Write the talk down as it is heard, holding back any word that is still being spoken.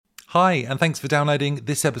Hi, and thanks for downloading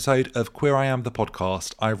this episode of Queer I Am, the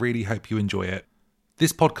podcast. I really hope you enjoy it.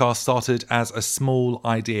 This podcast started as a small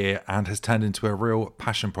idea and has turned into a real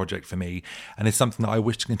passion project for me, and is something that I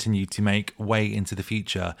wish to continue to make way into the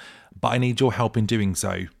future, but I need your help in doing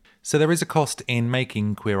so. So there is a cost in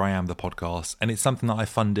making Queer I Am, the podcast, and it's something that I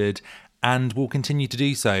funded and will continue to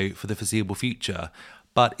do so for the foreseeable future.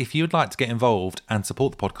 But if you'd like to get involved and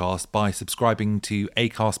support the podcast by subscribing to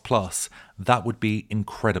Acast Plus, that would be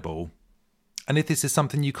incredible. And if this is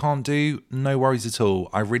something you can't do, no worries at all.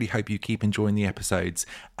 I really hope you keep enjoying the episodes,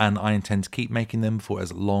 and I intend to keep making them for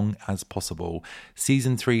as long as possible.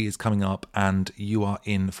 Season 3 is coming up, and you are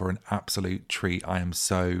in for an absolute treat. I am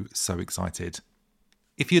so excited.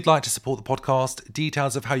 If you'd like to support the podcast,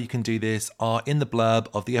 details of how you can do this are in the blurb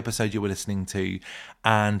of the episode you were listening to.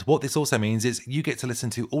 And what this also means is you get to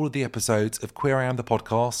listen to all of the episodes of Queer I Am, the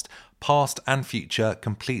podcast, past and future,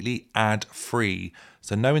 completely ad-free.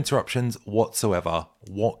 So no interruptions whatsoever.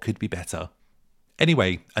 What could be better?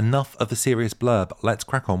 Anyway, enough of the serious blurb. Let's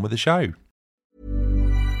crack on with the show.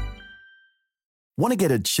 Want to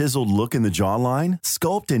get a chiseled look in the jawline?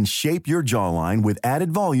 Sculpt and shape your jawline with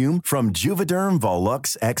added volume from Juvederm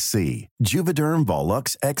Volux XC. Juvederm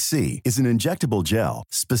Volux XC is an injectable gel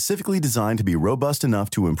specifically designed to be robust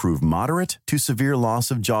enough to improve moderate to severe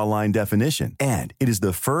loss of jawline definition. And it is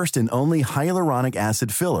the first and only hyaluronic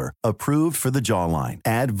acid filler approved for the jawline.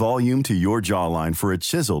 Add volume to your jawline for a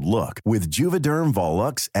chiseled look with Juvederm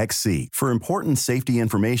Volux XC. For important safety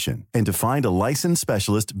information and to find a licensed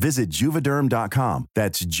specialist, visit juvederm.com.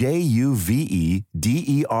 That's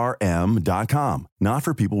JUVEDERM.com. Not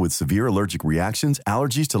for people with severe allergic reactions,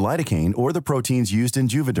 allergies to lidocaine, or the proteins used in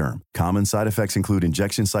Juvederm. Common side effects include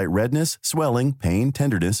injection site redness, swelling, pain,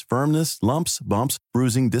 tenderness, firmness, lumps, bumps,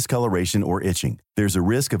 bruising, discoloration, or itching. There's a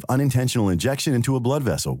risk of unintentional injection into a blood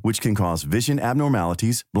vessel, which can cause vision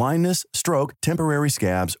abnormalities, blindness, stroke, temporary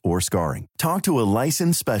scabs, or scarring. Talk to a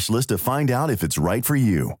licensed specialist to find out if it's right for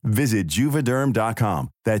you. Visit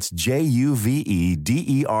Juvederm.com. That's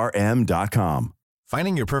JUVEDERM.com.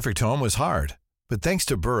 Finding your perfect home was hard, but thanks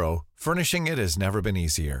to Burrow, furnishing it has never been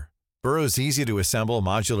easier. Burrow's easy-to-assemble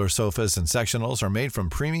modular sofas and sectionals are made from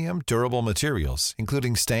premium, durable materials,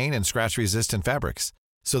 including stain and scratch-resistant fabrics.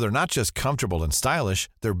 So they're not just comfortable and stylish,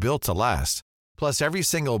 they're built to last. Plus, every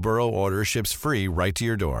single Burrow order ships free right to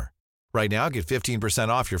your door. Right now, get 15%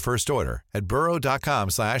 off your first order at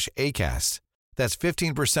burrow.com/ACAST. That's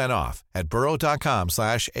 15% off at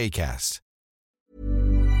burrow.com/ACAST.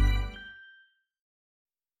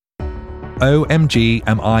 OMG,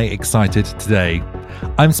 am I excited today.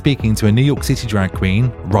 I'm speaking to a New York City drag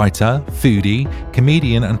queen, writer, foodie,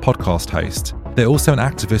 comedian, and podcast host. They're also an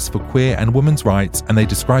activist for queer and women's rights, and they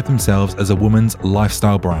describe themselves as a woman's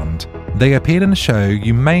lifestyle brand. They appeared in a show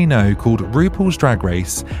you may know called RuPaul's Drag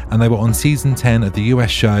Race, and they were on season 10 of the US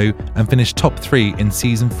show and finished top 3 in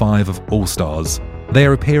season 5 of All Stars. They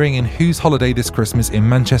are appearing in Whose Holiday this Christmas in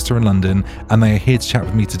Manchester and London, and they are here to chat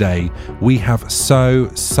with me today. We have so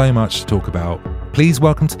much to talk about. Please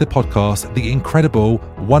welcome to the podcast the incredible,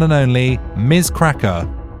 one and only Ms. Cracker.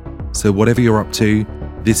 So whatever you're up to,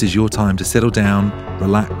 this is your time to settle down,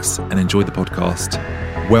 relax, and enjoy the podcast.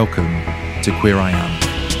 Welcome to Queer I Am.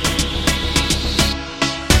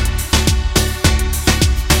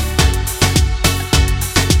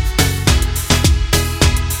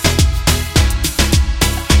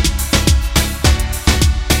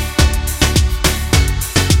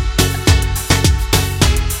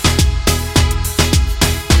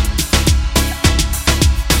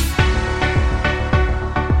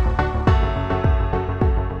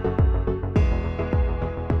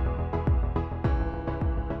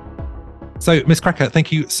 So, Miss Cracker,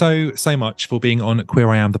 thank you so much for being on Queer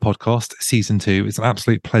I Am, the podcast, season 2. It's an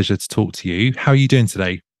absolute pleasure to talk to you. How are you doing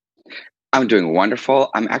today? I'm doing wonderful.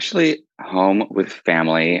 I'm actually home with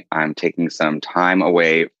family. I'm taking some time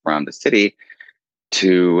away from the city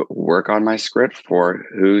to work on my script for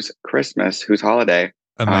Whose Christmas, Whose Holiday.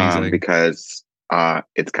 Amazing. Because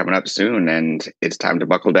it's coming up soon and it's time to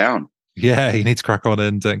buckle down. Yeah, you need to crack on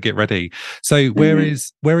and get ready. So where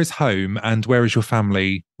is home and where is your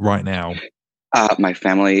family right now? My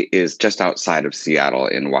family is just outside of Seattle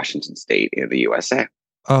in Washington State in the USA.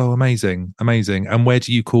 Oh, amazing. And where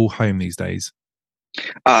do you call home these days?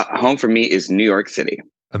 Home for me is New York City.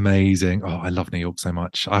 Amazing. Oh, I love New York so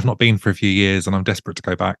much. I've not been for a few years and I'm desperate to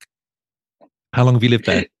go back. How long have you lived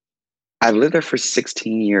there? I've lived there for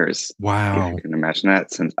 16 years. Wow. You can imagine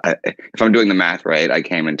that. If I'm doing the math right, I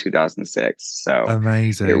came in 2006. So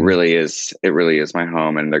amazing. It really is my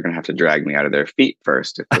home, and they're going to have to drag me out of their feet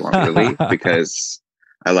first if they want me to leave because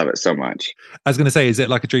I love it so much. I was going to say, is it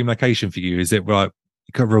like a dream location for you? Is it like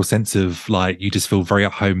you got a real sense of like you just feel very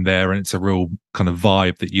at home there, and it's a real kind of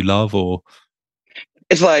vibe that you love? Or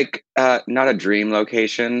It's like not a dream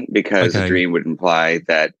location, because a okay, dream would imply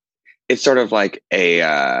that it's sort of like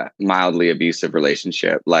a mildly abusive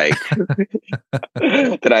relationship, like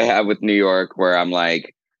that I have with New York, where I'm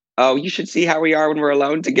like, oh, you should see how we are when we're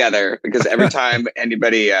alone together. Because every time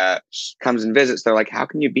anybody comes and visits, they're like, how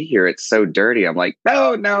can you be here? It's so dirty. I'm like,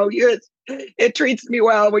 no, no, it treats me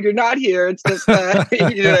well when you're not here. It's just,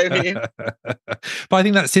 you know what I mean? but I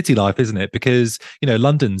think that's city life, isn't it? Because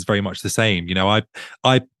London's very much the same.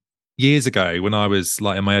 I years ago when I was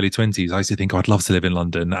like in my early 20s, I used to think, oh, I'd love to live in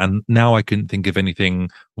London, and now I couldn't think of anything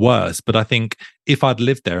worse. But I think if I'd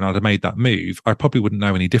lived there and I'd have made that move, I probably wouldn't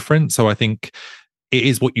know any different. So I think it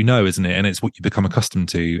is what you know, isn't it? And it's what you become accustomed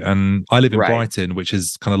to. And I live in Right. Brighton, which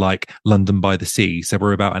is kind of like London by the sea. So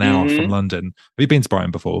we're about an hour from Hmm. London. Have you been to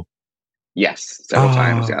Brighton before? Yes, several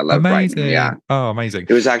times. Oh, Yeah, I love Brighton. Yeah. amazing. Oh, amazing.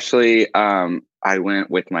 It was actually, I went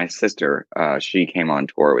with my sister. She came on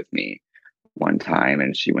tour with me one time,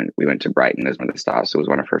 and we went to Brighton as one of the stops. It was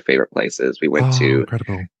one of her favorite places. We went Oh, to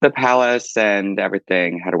incredible. the palace and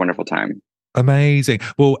everything, had a wonderful time. Amazing.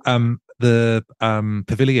 Well, the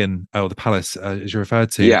pavilion or the palace, as you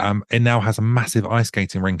referred to, Yeah. it now has a massive ice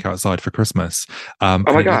skating rink outside for Christmas. Oh And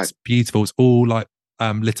my it God. looks beautiful. It's all like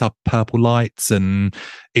lit up purple lights, and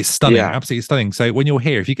it's stunning, Yeah. absolutely stunning. So when you're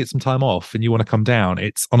here, if you get some time off and you want to come down,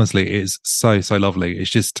 it's honestly, it is so, so lovely. It's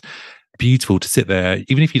just beautiful to sit there,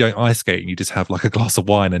 even if you don't ice skate and you just have like a glass of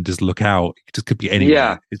wine and just look out. It just could be Yeah.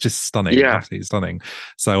 anywhere. It's just stunning, Yeah. absolutely stunning.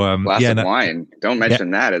 So Glass yeah, of no, wine. Don't yeah.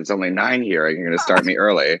 mention that. It's only 9 here. You're going to start me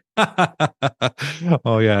early.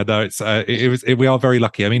 Oh yeah, no, it's we are very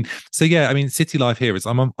lucky. I mean, so yeah, I mean, city life here is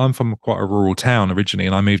I'm from quite a rural town originally,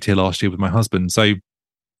 and I moved here last year with my husband. So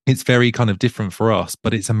it's very kind of different for us,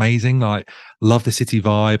 but it's amazing. Like, love the city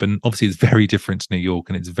vibe, and obviously it's very different to New York,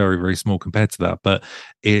 and it's very, very small compared to that. But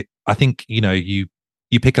I think you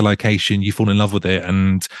pick a location, you fall in love with it,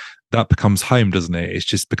 and that becomes home, doesn't it? It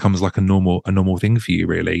just becomes like a normal thing for you,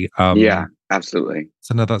 really. Yeah, absolutely.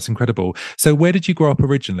 So no, that's incredible. So where did you grow up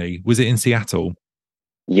originally? Was it in Seattle?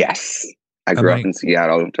 Yes. I I grew up mean, in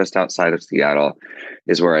Seattle. Just outside of Seattle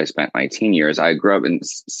is where I spent my teen years. I grew up in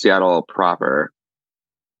Seattle proper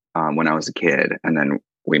when I was a kid, and then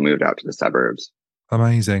we moved out to the suburbs.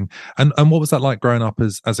 amazing. And what was that like growing up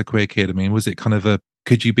as a queer kid? I mean, was it kind of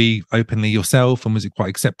could you be openly yourself, and was it quite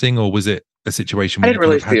accepting, or was it a situation I where you didn't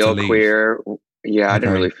kind really of had to feel leave? queer. Yeah, I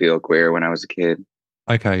didn't Okay. really feel queer when I was a kid.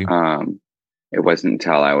 Okay. Um, it wasn't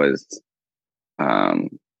until I was um,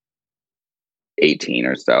 18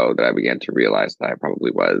 or so that I began to realize that I probably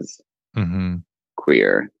was Mm-hmm.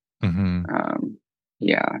 queer. Mm-hmm.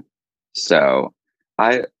 Yeah. So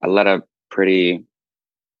I led a pretty,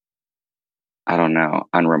 I don't know,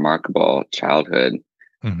 unremarkable childhood,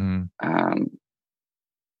 Mm-hmm. um,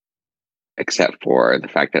 except for the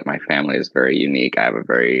fact that my family is very unique. I have a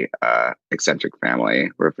very eccentric family.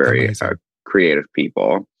 We're very Amazing. creative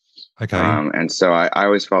people. Okay. And so I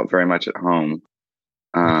always felt very much at home,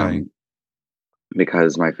 Okay. um,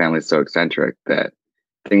 because my family's so eccentric that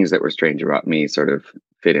things that were strange about me sort of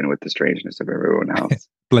fit in with the strangeness of everyone else.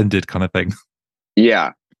 Blended kind of thing.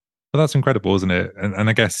 Yeah. But that's incredible, isn't it? And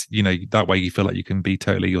I guess, that way you feel like you can be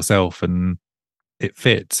totally yourself, and it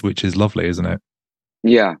fits, which is lovely, isn't it?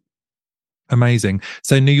 Yeah. Amazing.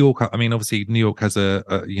 So New York, I mean, obviously New York has a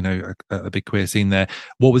big queer scene there.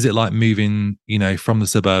 What was it like moving, from the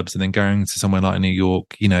suburbs and then going to somewhere like New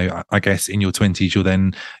York? I guess in your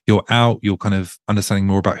 20s, you're out, you're kind of understanding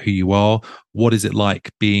more about who you are. What is it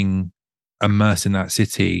like being immersed in that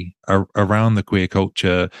city around the queer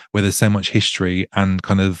culture where there's so much history and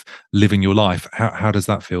kind of living your life? How does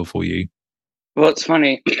that feel for you? Well, it's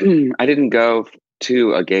funny. I didn't go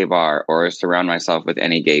to a gay bar or surround myself with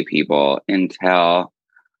any gay people until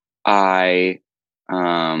I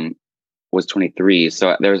um, was 23.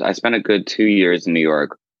 So I spent a good 2 years in New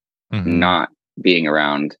York Hmm. not being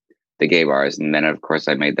around the gay bars, and then of course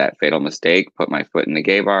I made that fatal mistake, put my foot in the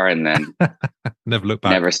gay bar, and then Never look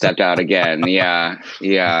back. never stepped out again. Yeah,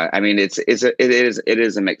 yeah. I mean, it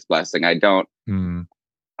is a mixed blessing. Hmm.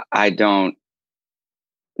 I don't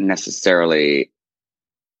necessarily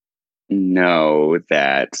know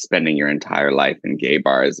that spending your entire life in gay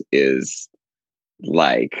bars is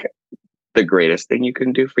like the greatest thing you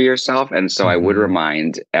can do for yourself. And so I would Hmm.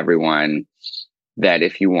 remind everyone that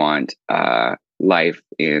if you want life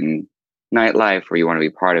in nightlife, or you want to be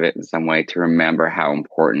part of it in some way, to remember how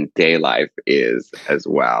important gay life is as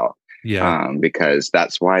well. Yeah. Because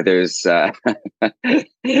that's why there's that's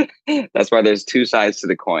why there's two sides to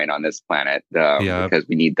the coin on this planet, Yeah. because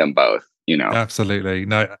we need them both. Absolutely.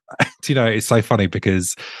 No, it's so funny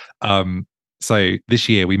because so this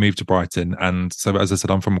year we moved to Brighton, and so as I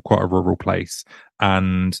said, I'm from quite a rural place,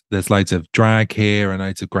 and there's loads of drag here and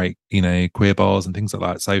loads of great, queer bars and things like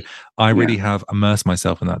that. So I really have immersed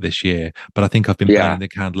myself in that this year, but I think I've been burning the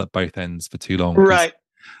candle at both ends for too long. Right.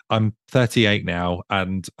 I'm 38 now,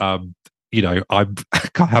 and I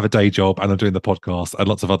can't have a day job, and I'm doing the podcast and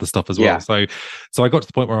lots of other stuff as well. So I got to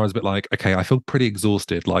the point where I was a bit like, okay, I feel pretty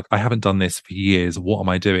exhausted. Like, I haven't done this for years. What am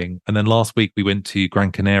I doing? And then last week we went to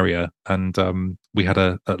Gran Canaria, and we had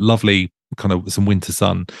a lovely kind of some winter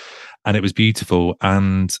sun, and it was beautiful.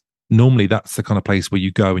 And normally that's the kind of place where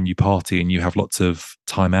you go and you party and you have lots of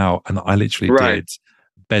time out. And I literally did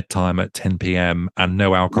bedtime at 10 p.m. and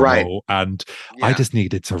no alcohol. And I just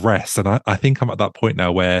needed to rest. And I think I'm at that point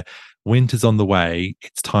now where winter's on the way.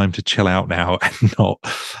 It's time to chill out now and not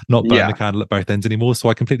burn the candle at both ends anymore. So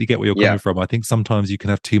I completely get where you're coming from. I think sometimes you can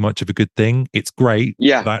have too much of a good thing. It's great,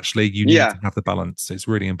 but actually you need to have the balance. It's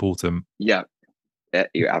really important. Yeah,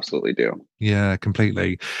 you absolutely do. Yeah,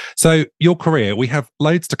 completely. So your career, we have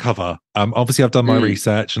loads to cover. Obviously I've done my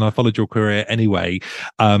research and I followed your career anyway.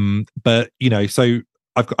 But so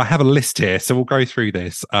I have a list here, so we'll go through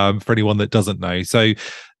this for anyone that doesn't know. So,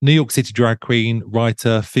 New York City drag queen,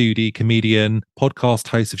 writer, foodie, comedian, podcast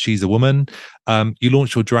host of She's a Woman. You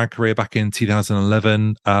launched your drag career back in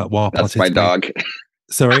 2011 while That's my dog.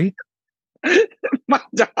 Sorry? My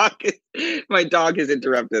dog has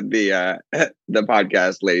interrupted the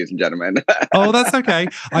podcast, ladies and gentlemen. Oh, that's okay.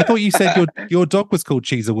 I thought you said your dog was called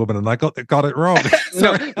She's a Woman, and I got it wrong.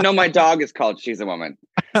 No, my dog is called She's a Woman.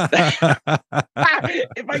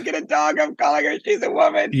 If I get a dog, I'm calling her She's a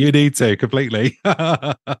Woman. You need to completely.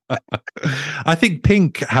 I think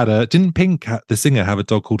Pink didn't Pink the singer have a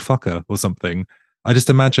dog called Fucker or something? I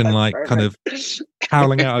just imagine kind of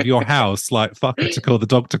howling out of your house like fucker to call the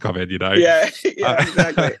dog to come in, Yeah,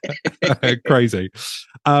 exactly. Crazy.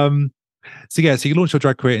 So you launched your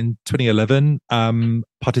drag career in 2011,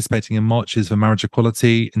 participating in marches for marriage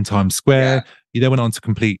equality in Times Square. Yeah. You then went on to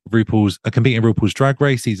compete in RuPaul's Drag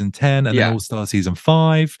Race season 10 and then All Star season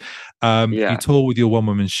 5. You tour with your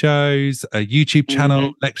one-woman shows, a YouTube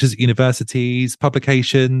channel, lectures at universities,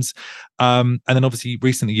 publications, and then obviously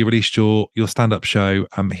recently you released your stand-up show,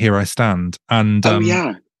 Here I Stand, and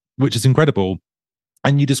which is incredible.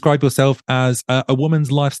 And you describe yourself as a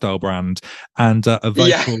woman's lifestyle brand and a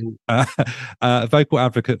vocal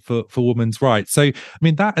advocate for women's rights. So, I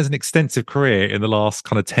mean, that as an extensive career in the last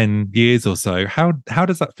kind of 10 years or so, how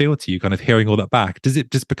does that feel to you, kind of hearing all that back? Does it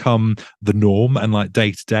just become the norm and like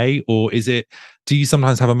day to day? Or do you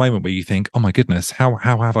sometimes have a moment where you think, oh my goodness, how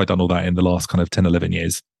have I done all that in the last kind of 10, 11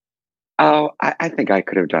 years? Oh, I think I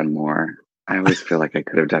could have done more. I always feel like I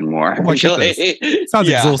could have done more. Oh my goodness. It sounds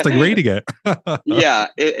exhausting reading it. Yeah,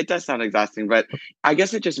 it does sound exhausting, but I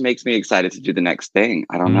guess it just makes me excited to do the next thing.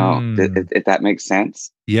 I don't know if that makes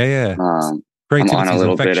sense. Yeah. Creativity I'm on a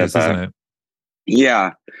little bit of isn't it?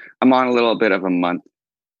 Yeah, I'm on a little bit of a month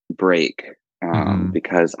break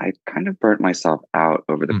because I kind of burnt myself out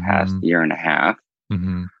over the past year and a half.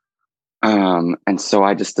 And so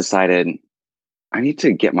I just decided I need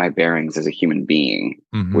to get my bearings as a human being,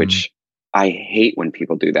 which I hate when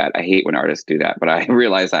people do that. I hate when artists do that, but I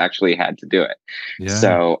realized I actually had to do it. Yeah.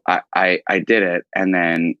 So I did it. And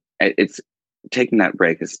then it's taking that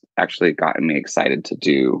break has actually gotten me excited to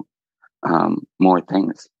do more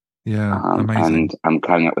things. Yeah. Amazing. And I'm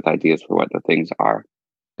coming up with ideas for what the things are.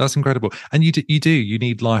 That's incredible. And you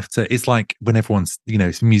need life to, it's like when everyone's,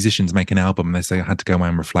 musicians make an album and they say, I had to go away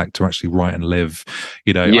and reflect to actually write and live,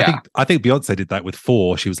 I think Beyonce did that with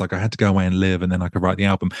 4. She was like, I had to go away and live and then I could write the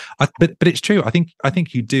album. But it's true. I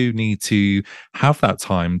think you do need to have that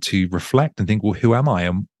time to reflect and think, well, who am I?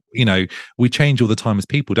 And, we change all the time as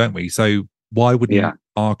people, don't we? So why wouldn't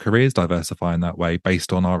our careers diversify in that way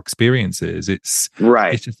based on our experiences? It's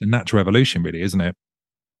just a natural evolution, really, isn't it?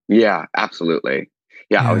 Yeah, absolutely.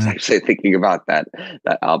 Yeah, I was actually thinking about that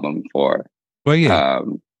album for. Well, yeah.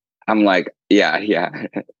 I'm like,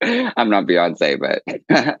 I'm not Beyonce, but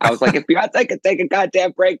I was like, if Beyonce could take a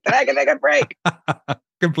goddamn break, then I can take a break.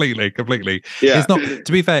 Completely. Yeah. It's not.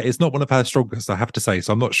 To be fair, it's not one of her strongest, I have to say.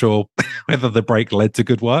 So I'm not sure whether the break led to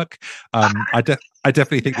good work. I I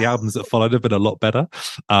definitely think the albums that followed have been a lot better.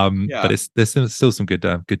 But there's still some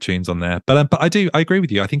good tunes on there. But I agree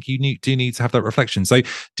with you. I think you do need to have that reflection. So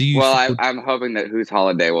do you? Well, I'm hoping that Whose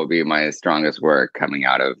Holiday will be my strongest work coming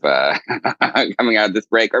out of this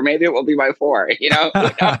break, or maybe it will be my 4. You know.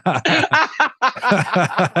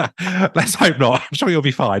 Let's hope not. I'm sure you'll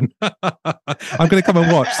be fine. I'm going to come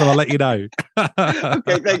and watch, so I'll let you know.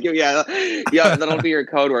 Okay, thank you. Yeah, that'll be your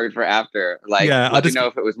code word for after. Like, let me know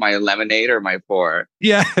if it was my lemonade or my 4.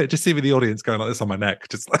 Yeah, just see me the audience going like this on my neck.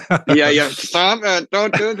 Just yeah. Stop it!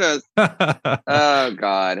 Don't do this. Oh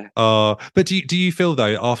God. But do you feel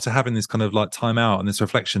though, after having this kind of like time out and this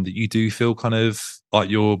reflection, that you do feel kind of like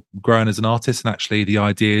you're growing as an artist, and actually the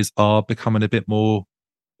ideas are becoming a bit more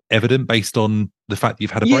evident based on the fact that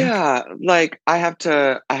you've had a break? Yeah, like I have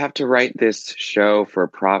to write this show for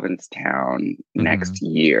Provincetown next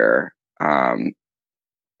year, and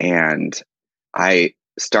I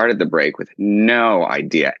started the break with no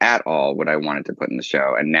idea at all what I wanted to put in the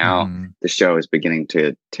show, and now the show is beginning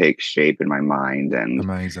to take shape in my mind. And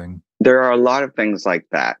amazing. There are a lot of things like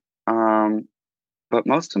that, but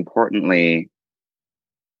most importantly,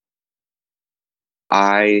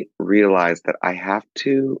 I realized that I have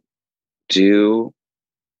to do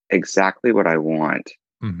exactly what I want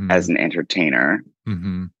as an entertainer,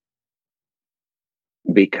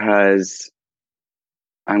 because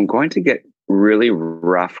I'm going to get really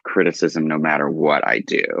rough criticism no matter what I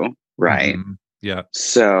do, right? Yeah.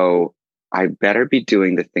 So I better be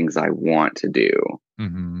doing the things I want to do.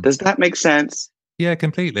 Does that make sense? Yeah,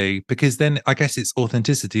 completely. Because then I guess it's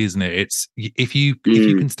authenticity, isn't it? It's if you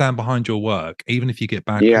can stand behind your work, even if you get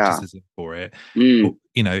bad criticism for it, you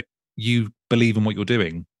know, you believe in what you're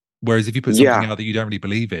doing. Whereas if you put something out that you don't really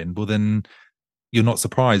believe in, well, then you're not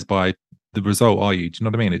surprised by the result, are you? Do you know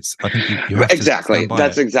what I mean? It's I think you have exactly. To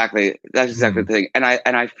That's exactly the thing. And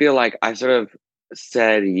I feel like I sort of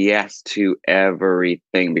said yes to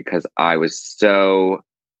everything because I was so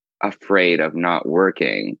afraid of not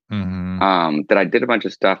working, that I did a bunch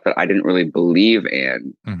of stuff that I didn't really believe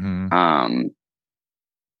in.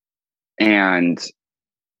 And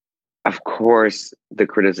of course the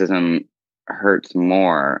criticism hurts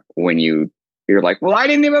more when you're like, well, I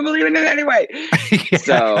didn't even believe in it anyway.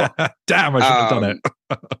 So damn, I shouldn't have done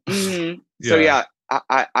it. So yeah,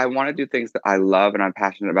 I want to do things that I love and I'm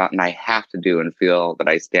passionate about, and I have to do and feel that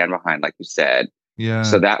I stand behind, like you said. Yeah.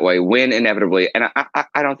 So that way, when inevitably, and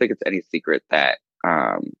I don't think it's any secret that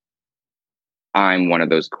I'm one of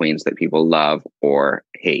those queens that people love or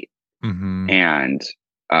hate. And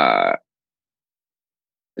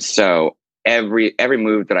so every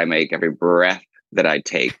move that I make, every breath that I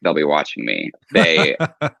take, they'll be watching me. They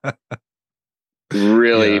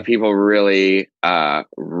really, people really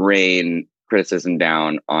rain criticism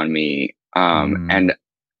down on me. And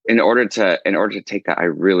in order to take that, I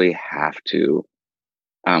really have to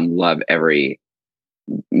love every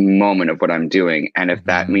moment of what I'm doing. And if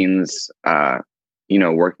that means,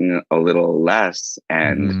 working a little less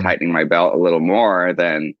and tightening my belt a little more,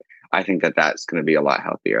 then I think that that's going to be a lot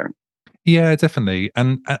healthier. Yeah, definitely.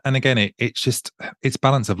 And again, it's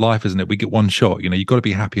balance of life, isn't it? We get one shot, you've got to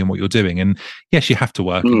be happy in what you're doing. And yes, you have to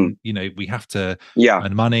work and, we have to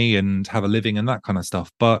earn money and have a living and that kind of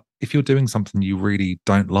stuff. But if you're doing something you really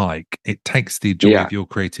don't like, it takes the joy of your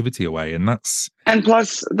creativity away. And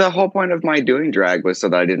plus the whole point of my doing drag was so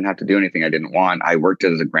that I didn't have to do anything I didn't want. I worked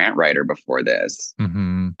as a grant writer before this.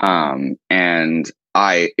 And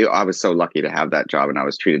I was so lucky to have that job and I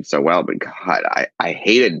was treated so well, but God, I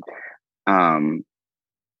hated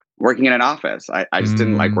working in an office. I just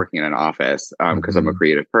didn't like working in an office because I'm a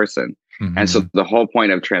creative person. And so the whole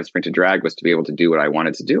point of transferring to drag was to be able to do what I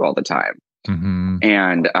wanted to do all the time.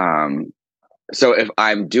 And so if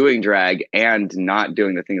I'm doing drag and not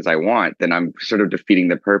doing the things I want, then I'm sort of defeating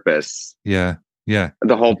the purpose. Yeah.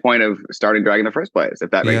 The whole point of starting drag in the first place,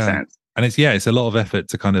 if that makes sense. And it's a lot of effort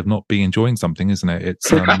to kind of not be enjoying something, isn't it?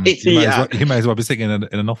 It's right, you may as well be sitting in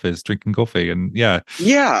an office drinking coffee and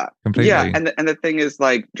completely. And the thing is,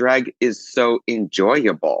 like, drag is so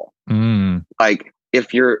enjoyable. Like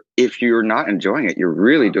if you're not enjoying it, you're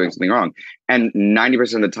really doing something wrong. And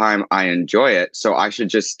 90% of the time I enjoy it, so I should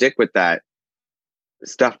just stick with that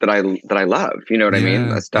stuff that I love. You know what I mean?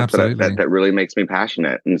 The stuff that really makes me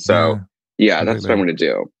passionate. And so that's what I'm going to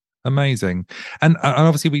do. Amazing. And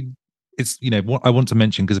obviously it's what I want to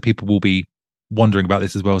mention, because people will be wondering about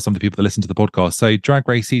this as well, some of the people that listen to the podcast. So Drag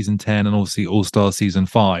Race season 10 and obviously All Stars season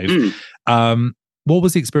 5. What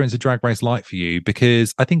was the experience of Drag Race like for you?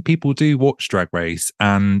 Because I think people do watch Drag Race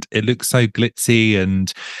and it looks so glitzy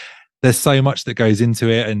and there's so much that goes into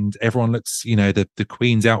it, and everyone looks, the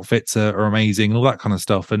queen's outfits are amazing and all that kind of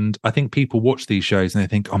stuff. And I think people watch these shows and they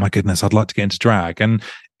think, oh my goodness, I'd like to get into drag. And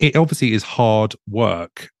it obviously is hard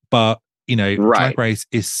work, but Drag Race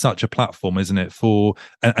is such a platform, isn't it?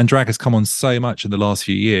 And drag has come on so much in the last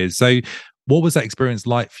few years. So what was that experience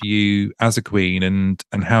like for you as a queen, and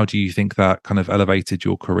how do you think that kind of elevated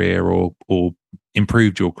your career or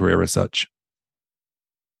improved your career as such?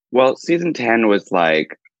 Well, season 10 was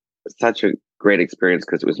like such a great experience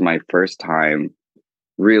because it was my first time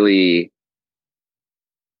really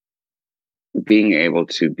being able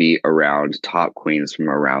to be around top queens from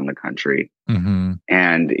around the country. Mm-hmm.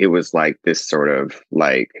 And it was like this sort of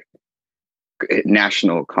like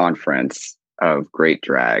national conference of great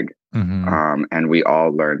drag. Mm-hmm. And we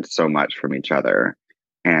all learned so much from each other.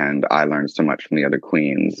 And I learned so much from the other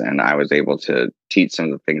queens. And I was able to teach some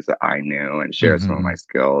of the things that I knew and share some of my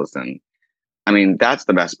skills. And I mean, that's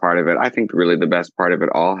the best part of it. I think really the best part of it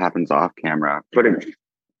all happens off camera.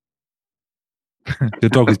 The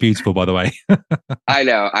dog is beautiful, by the way. I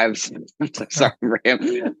know. I'm so sorry for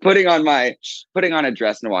him. Putting on a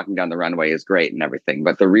dress and walking down the runway is great and everything,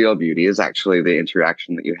 but the real beauty is actually the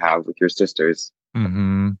interaction that you have with your sisters.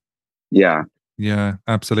 Mm-hmm. Yeah,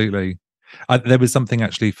 absolutely. There was something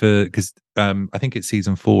actually because I think it's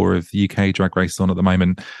season 4 of the UK Drag Race on at the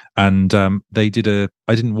moment, and they did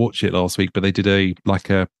I didn't watch it last week, but they did a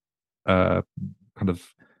kind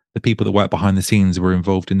of, the people that work behind the scenes were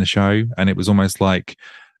involved in the show, and it was almost like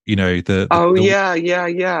yeah, the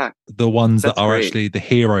ones That's that are great. actually the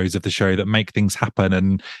heroes of the show that make things happen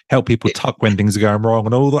and help people tuck when things are going wrong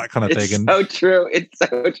and all that kind of thing. And so true. It's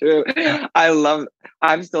so true.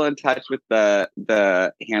 I'm still in touch with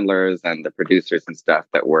the handlers and the producers and stuff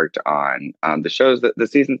that worked on the shows, the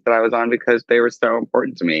seasons that I was on, because they were so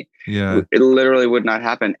important to me. Yeah, it literally would not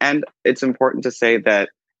happen. And it's important to say that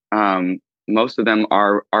most of them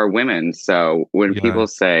are women. So when people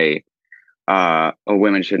say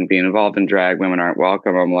women shouldn't be involved in drag, women aren't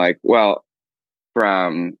welcome, I'm like, well,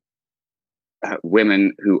 from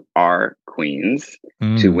women who are queens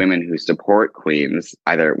to women who support queens,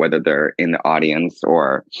 either whether they're in the audience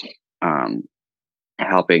or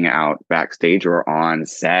helping out backstage or on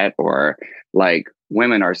set, or like,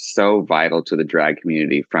 women are so vital to the drag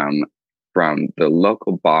community, from the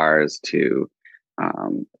local bars to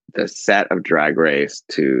the set of Drag Race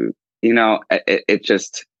to,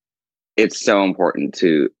 it's so important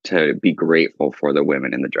to be grateful for the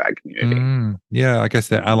women in the drag community. Yeah, I guess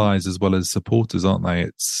they're allies as well as supporters, aren't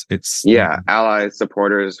they? It's allies,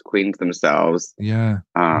 supporters, queens themselves. Yeah,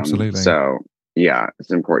 absolutely. So yeah,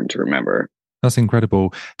 it's important to remember. That's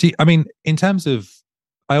incredible. In terms of,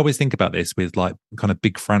 I always think about this with like kind of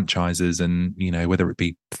big franchises, and whether it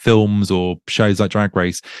be films or shows like Drag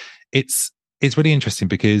Race, it's really interesting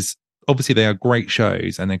because obviously they are great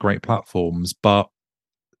shows and they're great platforms, but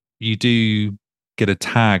you do get a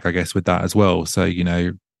tag, I guess, with that as well. So,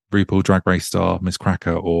 RuPaul Drag Race star Miss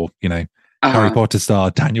Cracker, or, Harry Potter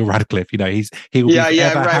star Daniel Radcliffe, he will be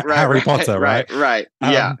Harry Potter, right? Right.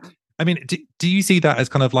 Yeah. Do you see that as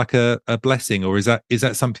kind of like a blessing, or is that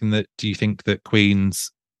something that, do you think that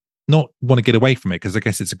queens not want to get away from it? Because I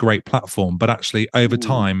guess it's a great platform, but actually over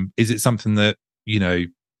time, is it something that,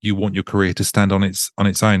 you want your career to stand on its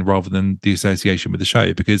own rather than the association with the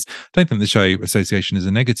show? Because I don't think the show association is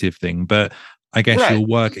a negative thing, but I guess your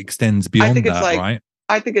work extends beyond that, right?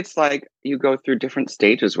 I think it's like you go through different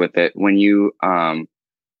stages with it. When you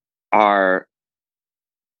are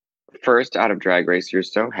first out of Drag Race, you're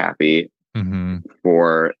so happy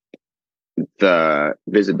for the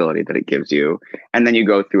visibility that it gives you. And then you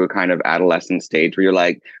go through a kind of adolescent stage where you're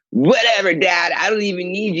like, whatever, Dad, I don't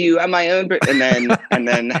even need you. I'm my own. And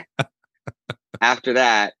then after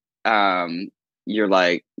that, you're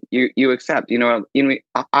like, you accept,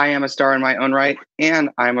 I am a star in my own right, and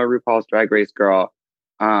I'm a RuPaul's Drag Race girl.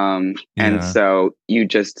 And so you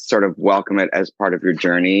just sort of welcome it as part of your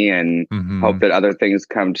journey and hope that other things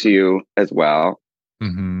come to you as well.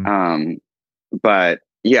 But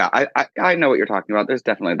yeah, I know what you're talking about. There's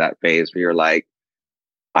definitely that phase where you're like,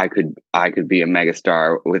 I could be a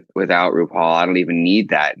megastar without RuPaul. I don't even need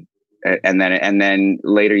that. And then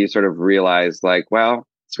later you sort of realize, like, well,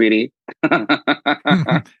 sweetie,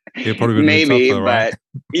 you're probably maybe, tougher, right?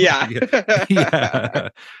 but yeah.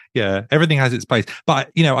 Yeah. Everything has its place.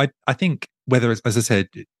 But I think whether it's, as I said,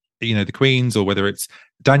 the queens, or whether it's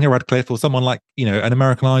Daniel Radcliffe or someone like, an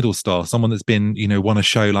American Idol star, someone that's been, won a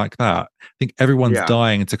show like that, I think everyone's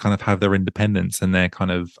dying to kind of have their independence and their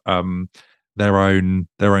kind of their own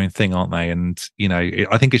thing, aren't they? And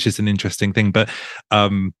I think it's just an interesting thing. But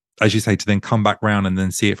as you say, to then come back round and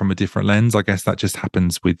then see it from a different lens. I guess that just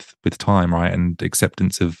happens with time, right? And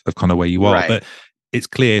acceptance of kind of where you are. Right. But it's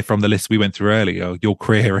clear from the list we went through earlier, your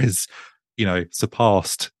career is,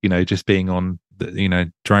 surpassed, just being on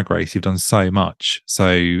the, Drag Race. You've done so much.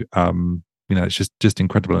 So, it's just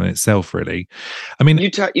incredible in itself, really. I mean, you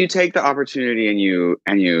take the opportunity and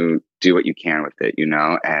you do what you can with it,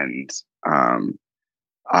 and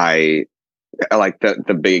I like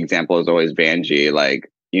the big example is always Vanjie.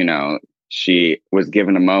 Like, she was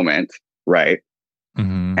given a moment, right?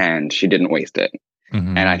 Mm-hmm. And she didn't waste it.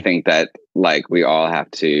 Mm-hmm. And I think that, like, we all have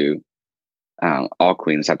to, all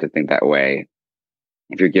queens have to think that way.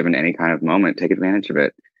 If you're given any kind of moment, take advantage of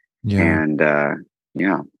it. Yeah. And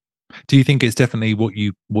do you think it's definitely what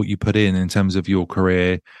you put in terms of your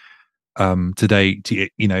career today?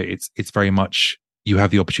 It's very much you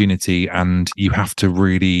have the opportunity and you have to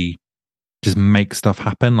really just make stuff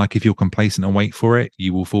happen. Like, if you're complacent and wait for it,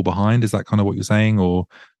 you will fall behind. Is that kind of what you're saying, or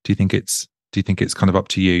do you think it's kind of up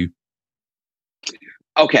to you?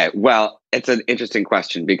 Okay, well, it's an interesting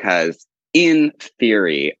question because in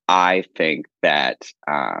theory, I think that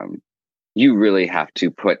you really have to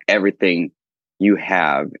put everything you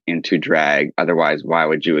have into drag. Otherwise, why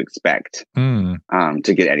would you expect to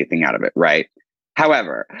get anything out of it, right?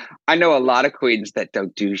 However, I know a lot of queens that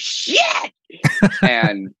don't do shit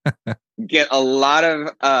and get a lot of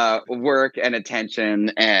work and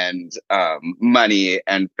attention and money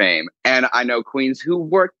and fame. And I know queens who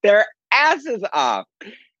work their asses off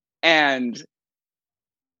and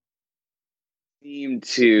seem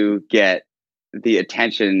to get the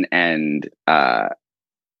attention and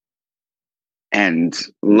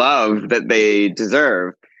love that they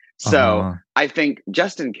deserve. So I think,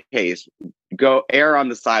 just in case, go err on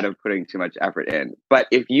the side of putting too much effort in. But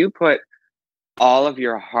if you put all of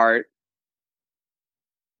your heart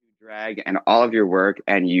drag and all of your work,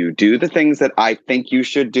 and you do the things that I think you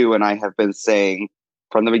should do, and I have been saying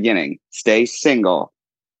from the beginning: stay single,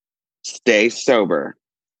 stay sober,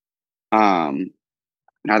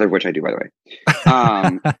 neither of which I do, by the way,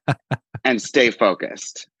 and stay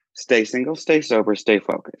focused. Stay single, stay sober, stay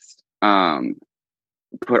focused.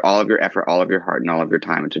 Put all of your effort, all of your heart, and all of your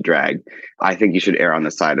time into drag. I think you should err on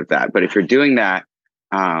the side of that. But if you're doing that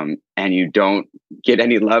and you don't get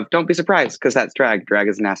any love, don't be surprised, because that's drag. Drag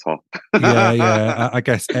is an asshole. Yeah. I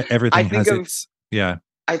guess everything has its. Yeah.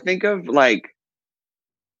 I think of, like,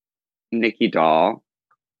 Nikki Doll,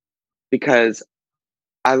 because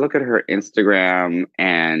I look at her Instagram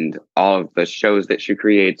and all of the shows that she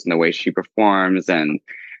creates and the way she performs. And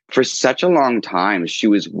for such a long time, she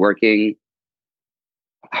was working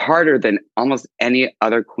harder than almost any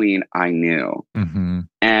other queen I knew. Mm-hmm.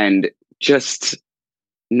 And just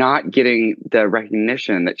not getting the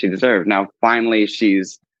recognition that she deserved. Now, finally,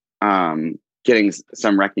 she's getting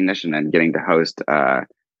some recognition and getting to host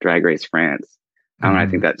Drag Race France. And I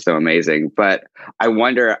think that's so amazing. But I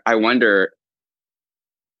wonder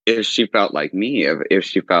if she felt like me, if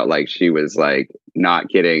she felt like she was, like, not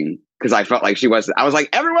getting, because I felt like she wasn't. I was like,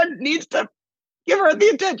 everyone needs to give her the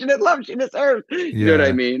attention and love she deserves. You know what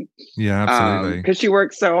I mean? Yeah, absolutely. Because she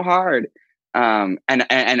worked so hard. And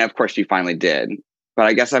of course she finally did. But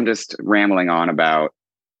I guess I'm just rambling on about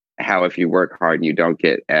how if you work hard and you don't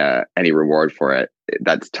get any reward for it,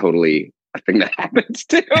 that's totally a thing that happens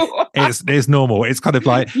too. It's normal. It's kind of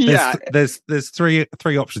like there's three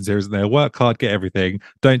options here, isn't there? Work hard, get everything.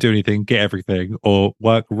 Don't do anything, get everything. Or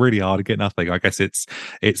work really hard and get nothing. I guess it's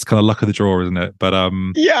kind of luck of the draw, isn't it? But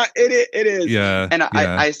yeah, it is. Yeah, and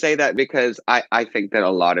I say that because I think that a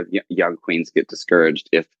lot of young queens get discouraged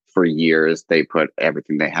if for years they put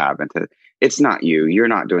everything they have into. It's not you. You're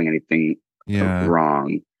not doing anything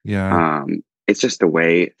wrong. Yeah. It's just the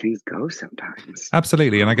way things go sometimes.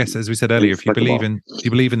 Absolutely. And I guess, as we said earlier, if you believe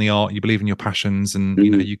in the art, you believe in your passions, and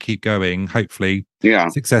you keep going, hopefully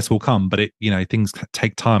success will come. But things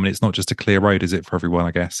take time, and it's not just a clear road, is it, for everyone?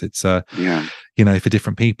 I guess it's for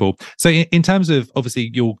different people. So in terms of,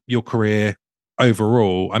 obviously, your career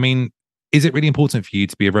overall, I mean, is it really important for you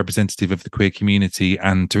to be a representative of the queer community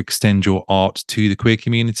and to extend your art to the queer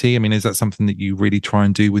community? I mean, is that something that you really try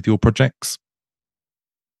and do with your projects?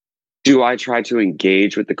 Do I try to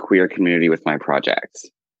engage with the queer community with my projects?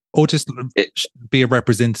 Or just be a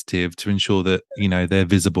representative to ensure that, they're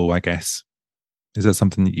visible, I guess? Is that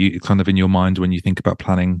something that you kind of in your mind when you think about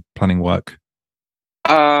planning work?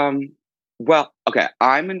 Well, okay.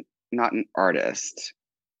 I'm not an artist.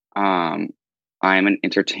 I'm an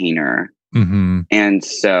entertainer. Mm-hmm. And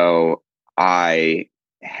so I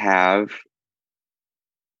have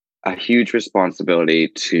a huge responsibility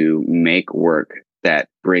to make work that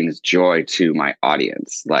brings joy to my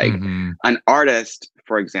audience. Like an artist,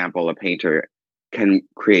 for example, a painter can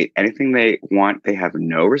create anything they want. They have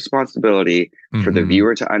no responsibility for the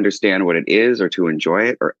viewer to understand what it is or to enjoy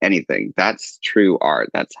it or anything. That's true art.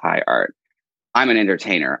 That's high art. I'm an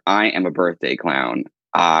entertainer. I am a birthday clown.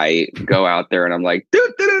 I go out there and I'm like,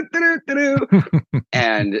 doo doo doo doo doo,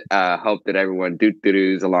 and hope that everyone doo doo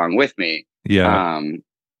doos along with me. Yeah.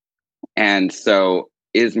 And so,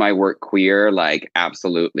 is my work queer? Like,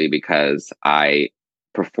 absolutely, because I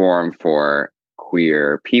perform for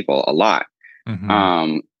queer people a lot.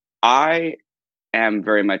 I am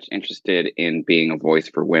very much interested in being a voice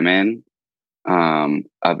for women,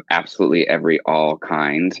 of absolutely every all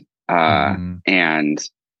kind. And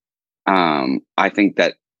I think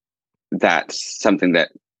that that's something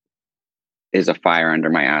that is a fire under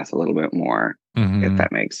my ass a little bit more, if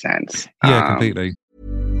that makes sense. Yeah, completely.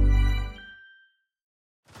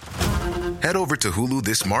 Head over to Hulu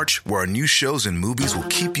this March, where our new shows and movies will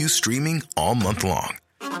keep you streaming all month long.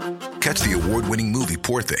 Catch the award-winning movie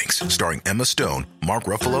Poor Things, starring Emma Stone, Mark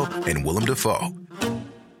Ruffalo, and Willem Dafoe.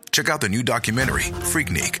 Check out the new documentary,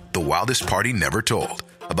 Freaknik, The Wildest Party Never Told,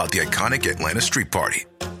 about the iconic Atlanta Street Party.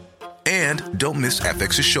 And don't miss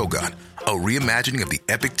FX's Shogun, a reimagining of the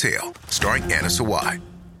epic tale, starring Anna Sawai.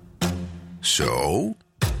 So,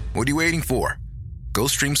 what are you waiting for? Go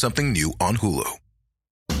stream something new on Hulu.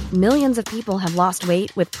 Millions of people have lost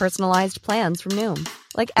weight with personalized plans from Noom.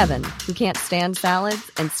 Like Evan, who can't stand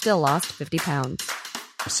salads and still lost 50 pounds.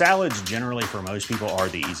 Salads generally for most people are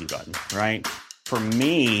the easy button, right? For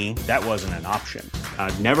me, that wasn't an option.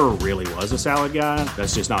 I never really was a salad guy.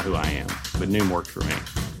 That's just not who I am. But Noom worked for me.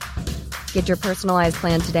 Get your personalized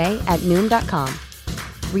plan today at Noom.com.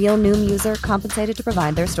 Real Noom user compensated to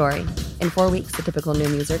provide their story. In 4 weeks, the typical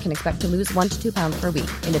Noom user can expect to lose 1 to 2 pounds per week.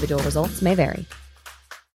 Individual results may vary.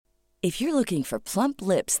 If you're looking for plump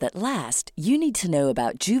lips that last, you need to know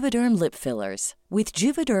about Juvederm lip fillers. With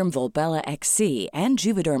Juvederm Volbella XC and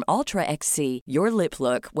Juvederm Ultra XC, your lip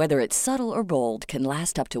look, whether it's subtle or bold, can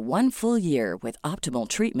last up to 1 full year with optimal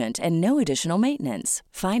treatment and no additional maintenance.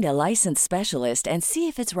 Find a licensed specialist and see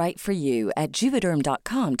if it's right for you at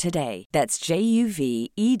Juvederm.com today. That's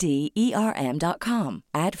JUVEDERM.com.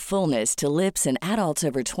 Add fullness to lips in adults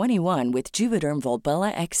over 21 with Juvederm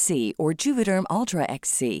Volbella XC or Juvederm Ultra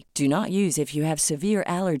XC. Do not use if you have severe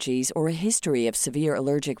allergies or a history of severe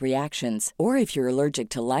allergic reactions, or if you're allergic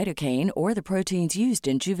to lidocaine or the proteins used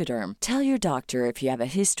in Juvederm. Tell your doctor if you have a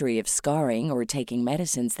history of scarring or taking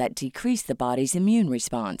medicines that decrease the body's immune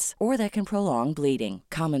response or that can prolong bleeding.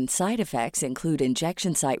 Common side effects include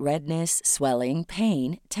injection site redness, swelling,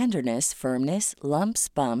 pain, tenderness, firmness, lumps,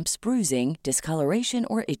 bumps, bruising, discoloration,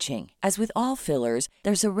 or itching. As with all fillers,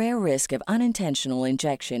 there's a rare risk of unintentional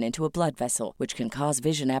injection into a blood vessel, which can cause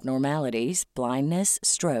vision abnormalities, blindness,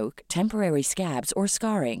 stroke, temporary scabs, or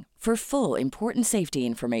scarring. For full, important safety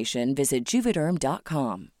information, visit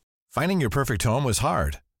Juvederm.com. Finding your perfect home was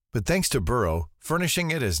hard, but thanks to Burrow,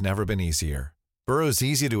 furnishing it has never been easier. Burrow's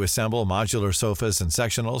easy-to-assemble modular sofas and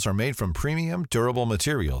sectionals are made from premium, durable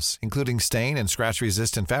materials, including stain and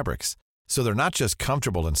scratch-resistant fabrics. So they're not just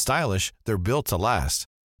comfortable and stylish, they're built to last.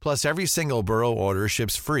 Plus, every single Burrow order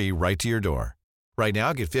ships free right to your door. Right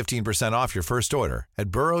now, get 15% off your first order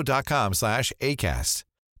at burrow.com/ACAST.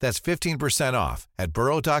 That's 15% off at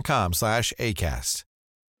burrow.com/ACAST.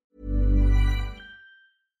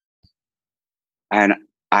 And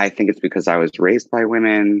I think it's because I was raised by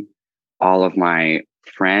women. All of my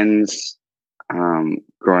friends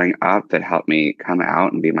growing up that helped me come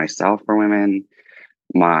out and be myself for women.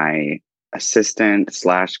 My assistant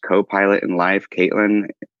 / co-pilot in life, Caitlin,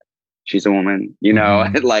 she's a woman, you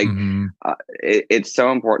know, it's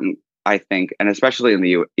so important, I think, and especially in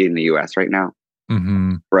the US right now,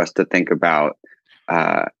 for us to think about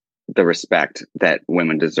the respect that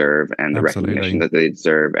women deserve and the recognition that they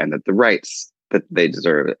deserve and that the rights that they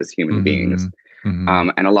deserve as human beings.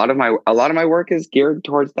 And a lot of my work is geared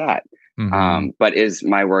towards that. But is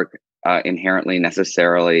my work inherently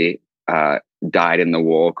necessarily dyed in the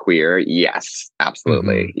wool queer? Yes,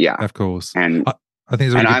 absolutely. Yeah, of course. And I think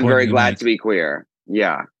it's a really I'm very glad to be queer.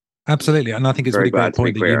 Yeah, absolutely. And I think it's a really great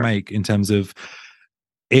point that you make in terms of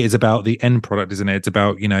it is about the end product, isn't it? It's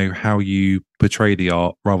about, you know, how you portray the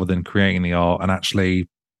art rather than creating the art. And actually,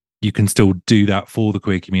 you can still do that for the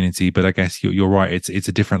queer community. But I guess you're right. It's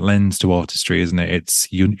a different lens to artistry, isn't it? It's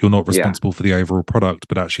you're not responsible for the overall product,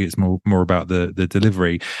 but actually it's more about the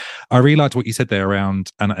delivery. I really liked what you said there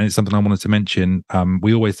around, and it's something I wanted to mention.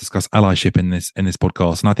 We always discuss allyship in this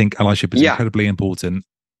podcast, and I think allyship is incredibly important.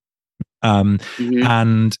 And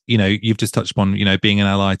you know, you've just touched upon, you know, being an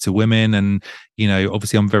ally to women, and you know,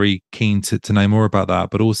 obviously I'm very keen to know more about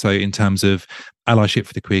that, but also in terms of allyship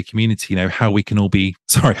for the queer community, how we can all be,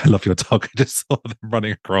 sorry, I love your dog. I just saw them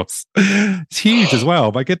running across. It's huge as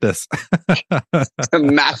well. My goodness. It's a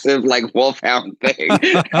massive wolfhound thing.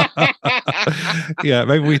 Yeah,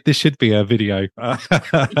 maybe this should be a video. Yeah,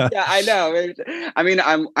 I know. I mean,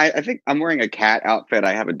 I think I'm wearing a cat outfit.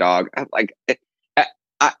 I have a dog.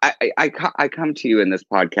 I come to you in this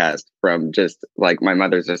podcast from just my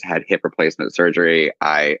mother's just had hip replacement surgery.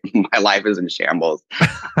 My life is in shambles.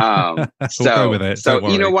 We'll go with it. So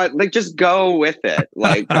you know what? Just go with it.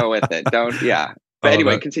 Go with it. Don't. Yeah. But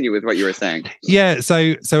anyway, continue with what you were saying. Yeah.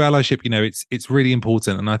 So allyship, it's really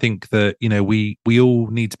important, and I think that we all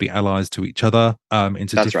need to be allies to each other.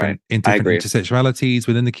 Into different intersectionalities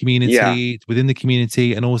within the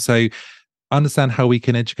community, and also understand how we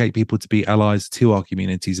can educate people to be allies to our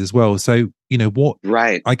communities as well. So,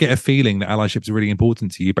 I get a feeling that allyship is really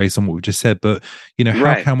important to you based on what we've just said, but,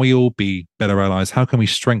 how can we all be better allies? How can we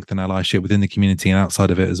strengthen allyship within the community and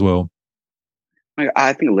outside of it as well?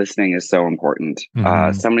 I think listening is so important.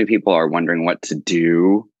 Mm-hmm. So many people are wondering what to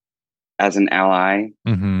do as an ally.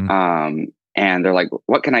 Mm-hmm. And they're like,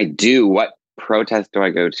 what can I do? What protest do I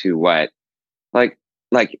go to? What,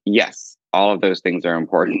 yes. All of those things are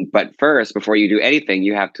important. But first, before you do anything,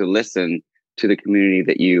 you have to listen to the community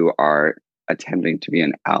that you are attempting to be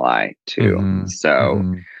an ally to. Mm-hmm.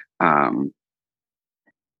 So,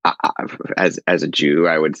 as a Jew,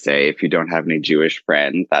 I would say if you don't have any Jewish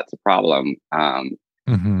friends, that's a problem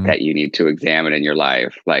that you need to examine in your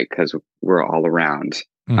life, because we're all around.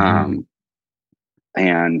 Mm-hmm.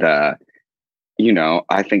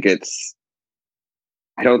 I think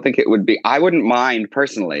I don't think it would be. I wouldn't mind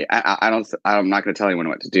personally. I'm not going to tell anyone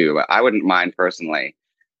what to do, but I wouldn't mind personally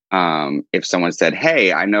if someone said,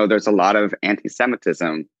 "Hey, I know there's a lot of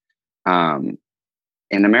anti-Semitism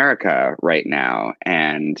in America right now,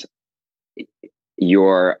 and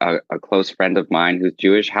you're a close friend of mine who's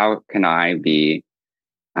Jewish. How can I be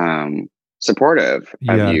supportive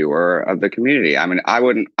of you or of the community?" I mean, I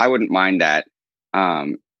wouldn't mind that,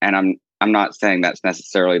 and I'm not saying that's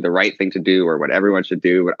necessarily the right thing to do or what everyone should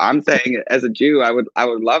do, but I'm saying as a Jew, I would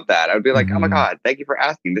love that. I would be like, oh my God, thank you for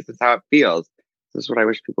asking. This is how it feels. This is what I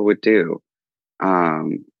wish people would do.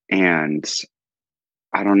 And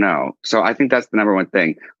I don't know. So I think that's the number one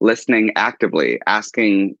thing. Listening actively,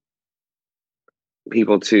 asking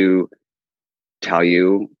people to tell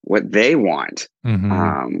you what they want,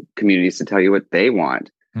 communities to tell you what they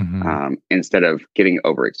want, instead of getting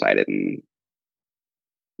overexcited and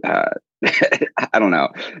I don't know,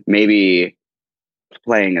 maybe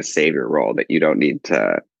playing a savior role that you don't need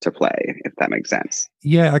to play, if that makes sense.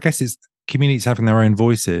 Yeah, I guess it's communities having their own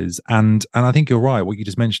voices, and I think you're right what you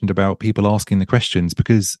just mentioned about people asking the questions,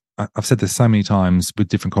 because I've said this so many times with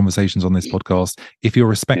different conversations on this podcast. If you're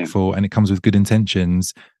respectful and it comes with good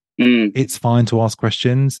intentions, it's fine to ask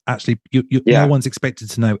questions. Actually, no one's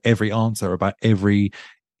expected to know every answer about every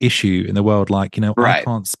issue in the world. I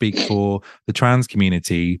can't speak for the trans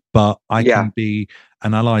community, but I can be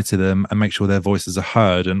an ally to them and make sure their voices are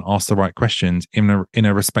heard and ask the right questions in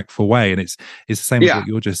a respectful way. And it's the same as what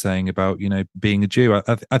you're just saying about being a Jew.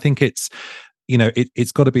 I think it's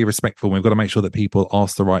it's got to be respectful. We've got to make sure that people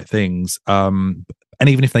ask the right things, and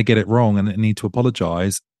even if they get it wrong and need to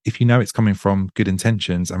apologize, if it's coming from good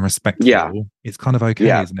intentions and respectful, it's kind of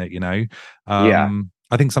okay, isn't it?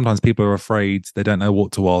 I think sometimes people are afraid, they don't know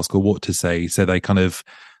what to ask or what to say, so they kind of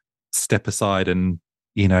step aside and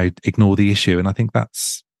ignore the issue. And I think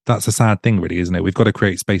that's a sad thing, really, isn't it? We've got to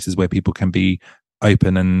create spaces where people can be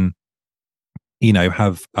open and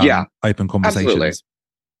have open conversations.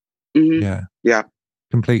 Mm-hmm. Yeah,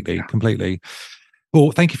 completely.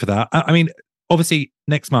 Well, thank you for that. I mean, obviously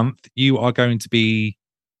next month you are going to be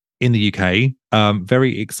in the UK.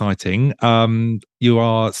 Very exciting. You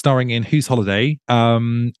are starring in Whose Holiday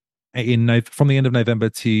from the end of November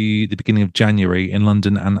to the beginning of January in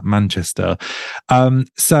London and Manchester.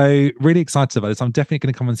 So really excited about this. I'm definitely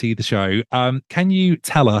going to come and see the show. Can you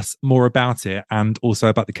tell us more about it, and also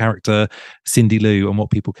about the character Cindy Lou and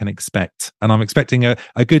what people can expect? And I'm expecting a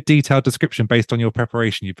good detailed description based on your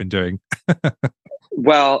preparation you've been doing.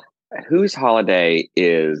 Well, Whose Holiday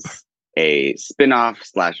is a spin-off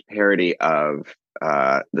 / parody of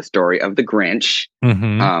the story of the Grinch,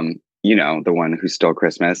 the one who stole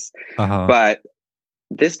Christmas. But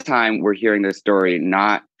this time we're hearing the story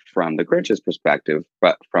not from the Grinch's perspective,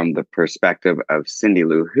 but from the perspective of Cindy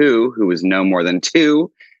Lou Who was no more than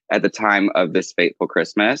 2 at the time of this fateful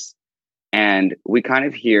Christmas. And we kind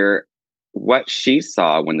of hear what she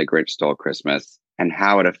saw when the Grinch stole Christmas and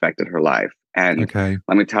how it affected her life. And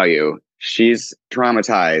let me tell you, she's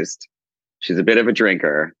traumatized. She's a bit of a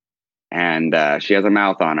drinker, and she has a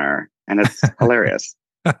mouth on her. and it's hilarious.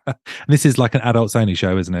 This is like an adults only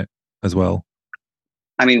show, isn't it? As well.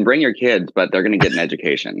 I mean, bring your kids, but they're going to get an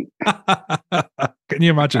education. Can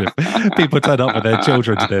you imagine if people turn up with their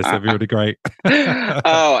children to this? It'd be really great.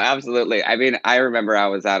 Oh, absolutely. I mean, I remember I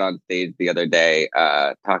was out on stage the other day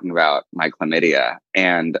talking about my chlamydia,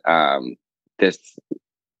 and this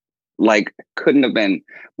like couldn't have been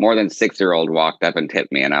more than 6-year-old walked up and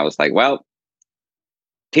tipped me, and I was like, well,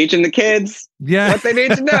 teaching the kids what they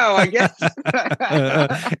need to know, I guess.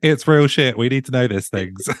 It's real shit. We need to know these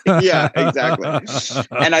things. Yeah, exactly.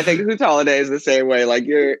 And I think Who's Holiday is the same way. Like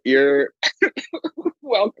you're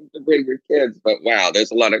welcome to bring your kids, but wow,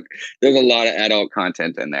 there's a lot of adult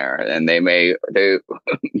content in there, and they may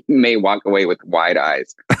walk away with wide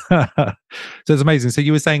eyes. So it's amazing. So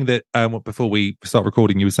you were saying that before we start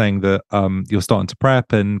recording, you were saying that you're starting to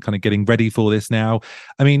prep and kind of getting ready for this now.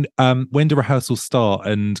 I mean, when do rehearsals start,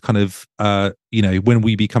 and kind of when will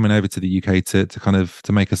you be coming over to the UK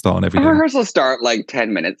to make a start on everything? Rehearsals start like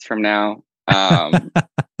 10 minutes from now.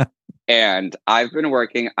 And I've been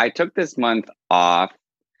working. I took this month off.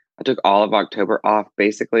 I took all of October off,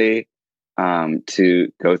 basically,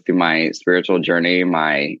 to go through my spiritual journey.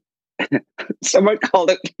 Someone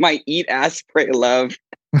called it my Eat, Ask, Pray, Love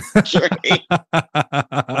journey. But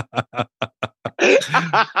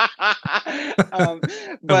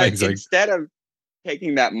Amazing. Instead of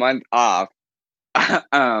taking that month off,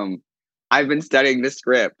 I've been studying the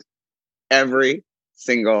script every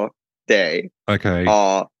single day. Okay.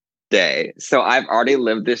 All day. So I've already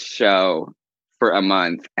lived this show for a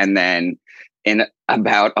month, and then in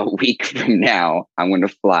about a week from now, I'm going to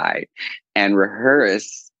fly and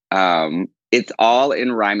rehearse. It's all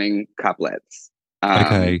in rhyming couplets.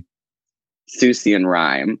 Okay. Seussian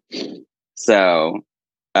rhyme. So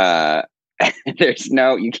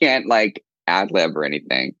you can't like ad lib or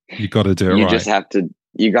anything. You got to do it right. You just have to.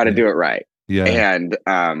 You got to do it right. Yeah. And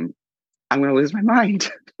I'm going to lose my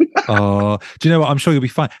mind. Oh, do you know what? I'm sure you'll be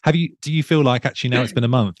fine. Do you feel like actually now it's been a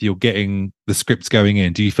month, you're getting the scripts going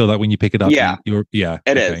in? Do you feel like when you pick it up? Yeah.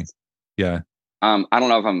 It is. Yeah. I don't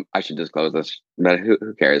know if I should disclose this, but who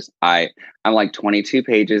cares? I'm like 22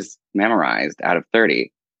 pages memorized out of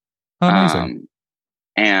 30. Amazing.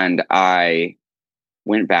 And I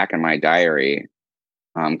went back in my diary,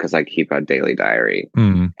 because I keep a daily diary,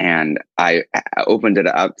 and I opened it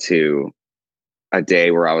up to a day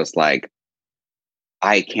where I was like,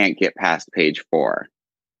 I can't get past page 4.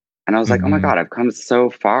 And I was like, oh my God, I've come so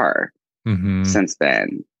far since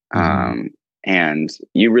then. And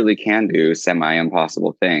you really can do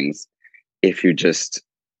semi-impossible things if you just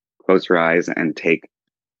close your eyes and take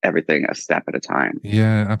everything a step at a time.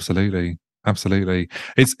 Yeah, absolutely. Absolutely.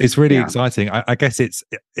 It's really exciting. I guess it's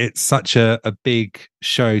such a big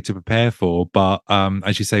show to prepare for. But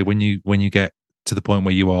as you say, when you get to the point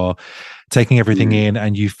where you are taking everything in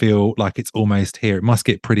and you feel like it's almost here, it must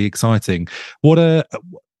get pretty exciting. What are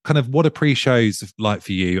pre-shows like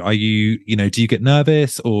for you? Are you do you get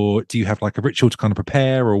nervous, or do you have like a ritual to kind of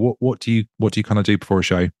prepare, or what do you kind of do before a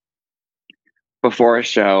show? Before a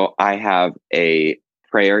show, I have a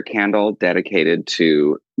prayer candle dedicated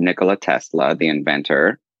to Nikola Tesla, the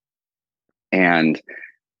inventor. And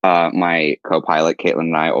my co-pilot, Caitlin,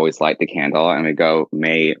 and I always light the candle and we go,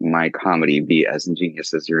 may my comedy be as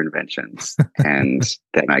ingenious as your inventions. And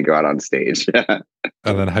then I go out on stage. And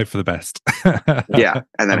then hope for the best. Yeah.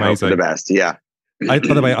 And then hope for the best. Yeah. By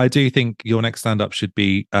the way, I do think your next stand-up should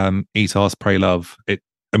be Eat, Ask, Pray, Love.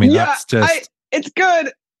 That's just... it's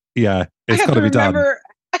good. Yeah, it's got to be done.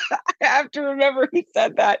 I have to remember who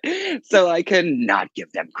said that, so I can not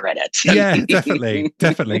give them credit. Yeah, definitely.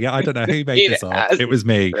 Yeah, I don't know who made this up. It was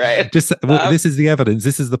me. Right. Just this is the evidence.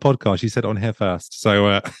 This is the podcast. You said it on here first,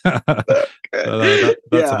 so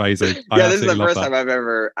that's amazing. Yeah, this is the first time I've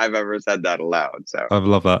ever said that aloud. So I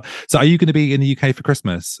love that. So, are you going to be in the UK for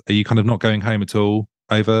Christmas? Are you kind of not going home at all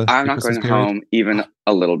over? I'm not going home even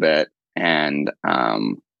a little bit, and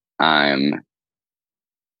I'm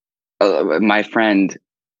my friend.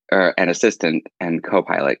 An assistant and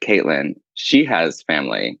co-pilot, Caitlin, she has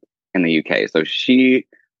family in the UK. So she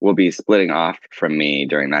will be splitting off from me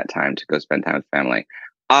during that time to go spend time with family.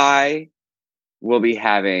 I will be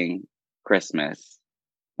having Christmas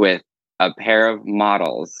with a pair of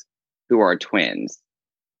models who are twins.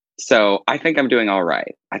 So I think I'm doing all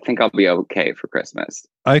right. I think I'll be okay for Christmas.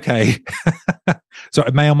 Okay. So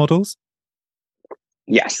male models?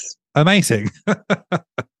 Yes. Amazing.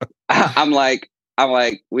 I'm like,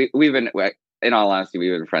 we've been in all honesty,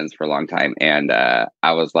 we've been friends for a long time, and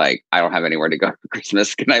I was like, I don't have anywhere to go for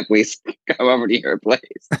Christmas. Can I please come over to your place?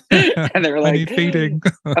 And they were I like, need feeding.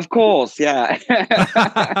 Of course, yeah.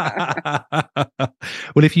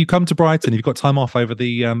 Well, if you come to Brighton, if you've got time off over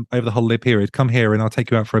the holiday period, come here and I'll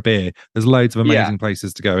take you out for a beer. There's loads of amazing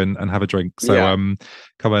places to go and have a drink. So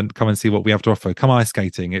come and see what we have to offer. Come ice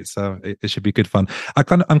skating. It should be good fun.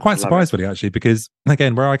 I'm quite surprised really, actually, because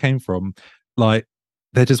again, where I came from, like,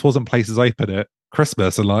 there just wasn't places open at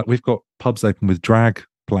Christmas, and like we've got pubs open with drag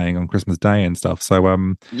playing on Christmas Day and stuff.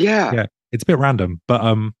 So yeah, it's a bit random, but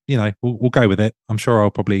we'll go with it. I'm sure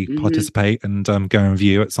I'll probably participate and go and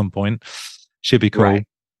view at some point. Should be cool. Right.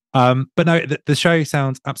 But no, the show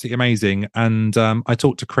sounds absolutely amazing, and I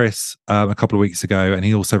talked to Chris a couple of weeks ago, and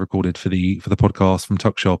he also recorded for the podcast from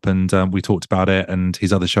Tuck Shop, and we talked about it and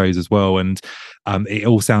his other shows as well, and it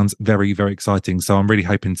all sounds very, very exciting. So I'm really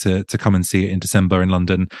hoping to come and see it in December in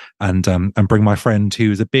London, and bring my friend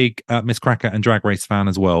who is a big Miss Cracker and Drag Race fan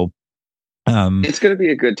as well. It's going to be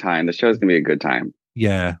a good time. The show's going to be a good time.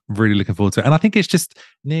 Yeah, really looking forward to it. And I think it's just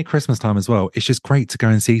near Christmas time as well. It's just great to go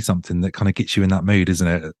and see something that kind of gets you in that mood, isn't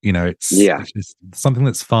it? It's just something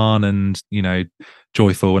that's fun and,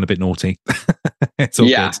 joyful and a bit naughty. It's all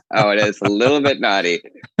good. Oh, it is a little bit naughty.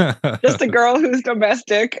 Just a girl who's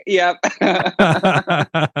domestic. Yep.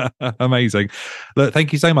 Amazing. Look,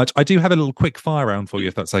 thank you so much. I do have a little quick fire round for you,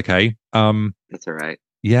 if that's okay. That's all right.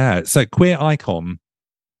 Yeah. So queer icon.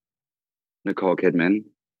 Nicole Kidman.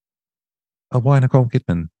 Oh, why Nicole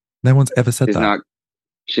Kidman? No one's ever said that.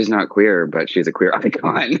 She's not queer, but she's a queer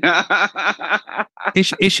icon.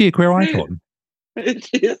 Is she a queer icon?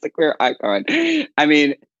 She is a queer icon. I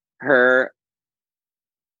mean, her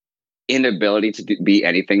inability to be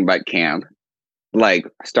anything but camp, like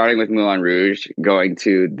starting with Moulin Rouge, going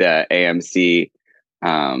to the AMC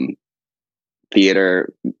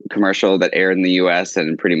theater commercial that aired in the US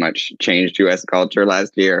and pretty much changed US culture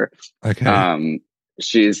last year. Okay.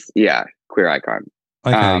 She's queer icon.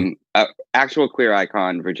 Okay. Actual queer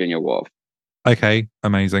icon, Virginia Woolf. Okay,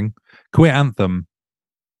 amazing. Queer anthem.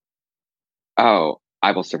 Oh,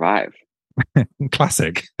 I Will Survive.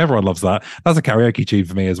 Classic. Everyone loves that. That's a karaoke tune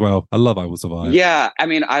for me as well. I love I Will Survive. Yeah, I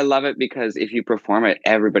mean, I love it because if you perform it,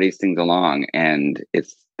 everybody sings along, and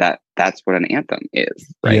that's what an anthem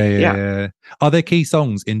is, right? Yeah. Are there key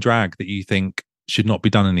songs in drag that you think should not be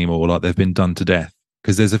done anymore, like they've been done to death?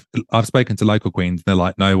 Because I've spoken to local queens, and they're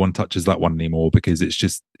like, no one touches that one anymore because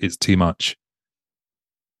it's too much.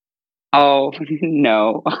 Oh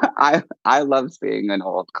no, I love seeing an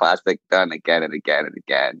old classic done again and again and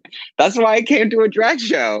again. That's why I came to a drag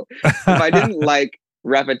show. If I didn't like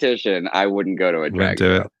repetition, I wouldn't go to a drag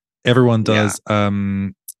show. Everyone does.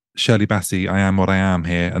 Shirley Bassey, I Am What I Am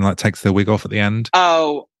here, and like takes the wig off at the end.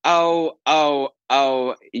 Oh,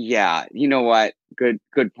 yeah. You know what? Good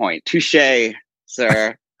point. Touche.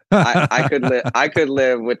 Sir, I could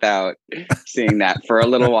live without seeing that for a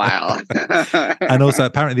little while. And also,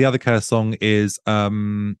 apparently, the other Curse song is "I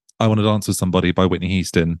Want to Dance with Somebody" by Whitney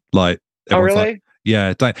Houston. Like, oh really? Like,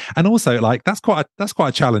 yeah. And also, like, that's quite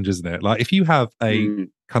a challenge, isn't it? Like, if you have a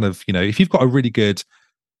kind of, if you've got a really good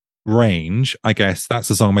range, I guess that's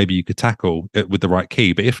a song maybe you could tackle it with the right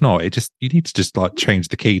key. But if not, you need to just like change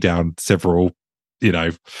the key down several,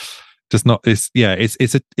 just not. It's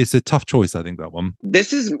a tough choice, I think, that one.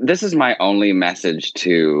 This is my only message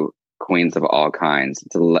to queens of all kinds.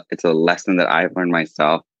 It's a lesson that I've learned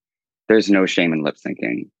myself. There's no shame in lip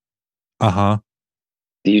syncing.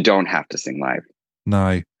 You don't have to sing live.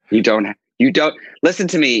 No, you don't listen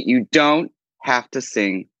to me. You don't have to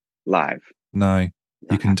sing live. No,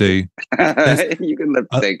 you can do. You can lip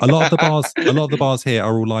sync. A lot of the bars here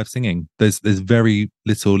are all live singing. There's very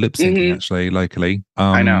little lip syncing actually locally.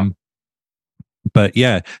 I know. But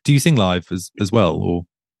yeah, do you sing live as well, or?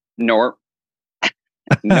 Nope.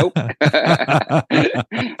 Nope.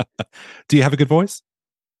 Do you have a good voice?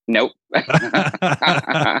 Nope.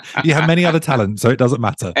 You have many other talents, so it doesn't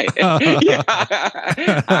matter.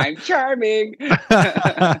 I'm charming.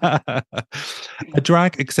 A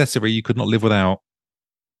drag accessory you could not live without.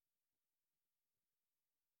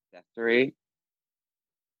 Accessory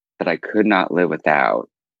that I could not live without.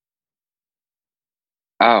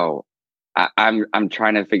 Oh, I'm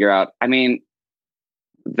trying to figure out. I mean,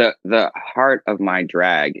 the heart of my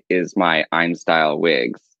drag is my I'm Style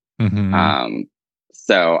wigs.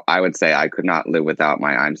 So I would say I could not live without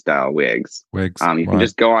my I'm Style wigs. You can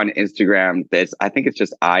just go on Instagram. I think it's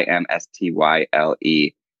just IMSTYLE.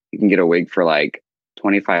 You can get a wig for like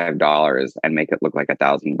 $25 and make it look like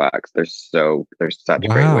 $1,000. They're such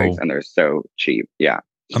great wigs, and they're so cheap. Yeah,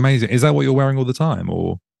 amazing. Is that what you're wearing all the time,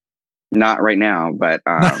 or? Not right now, but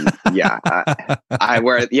yeah, I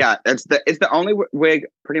wear. Yeah, it's the only wig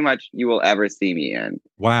pretty much you will ever see me in.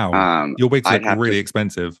 Wow, your wigs look really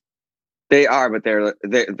expensive. They are, but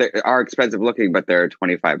they are expensive looking, but they're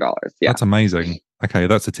 $25. Yeah, that's amazing. Okay,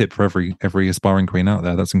 that's a tip for every aspiring queen out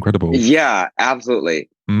there. That's incredible. Yeah, absolutely.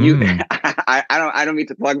 I don't mean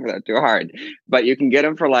to plug for that too hard, but you can get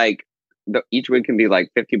them for like each wig can be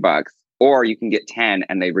like $50. Or you can get 10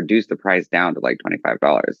 and they reduce the price down to like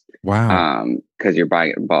 $25. Wow. Because you're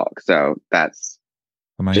buying it in bulk. So that's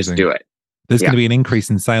amazing. Just do it. There's going to be an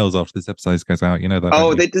increase in sales after this episode goes out. You know that.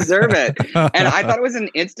 Oh, they deserve it. And I thought it was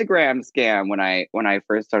an Instagram scam when I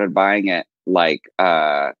first started buying it. Like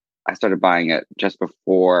I started buying it just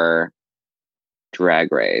before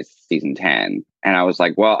Drag Race season 10. And I was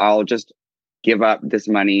like, well, I'll just give up this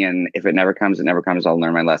money. And if it never comes, it never comes. I'll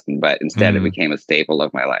learn my lesson. But instead, it became a staple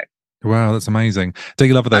of my life. Wow, that's amazing. Don't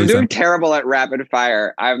you love those? I'm doing terrible at rapid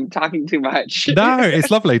fire. I'm talking too much. No, it's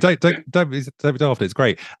lovely. Don't be daft. It's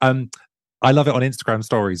great. I love it on Instagram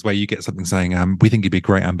stories where you get something saying, we think you'd be a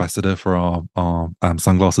great ambassador for our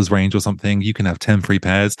sunglasses range or something. You can have 10 free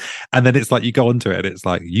pairs. And then it's like you go onto it and it's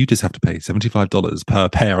like, you just have to pay $75 per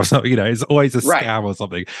pair or something. You know, it's always a scam or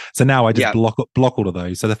something. So now I just block all of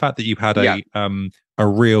those. So the fact that you had a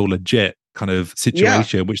real legit kind of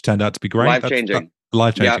situation, which turned out to be great. Life-changing.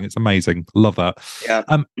 Life-changing. It's amazing. Love that.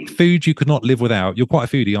 Food you could not live without. You're quite a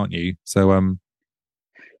foodie, aren't you? So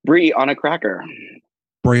Brie on a cracker.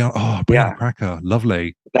 Brie on a cracker.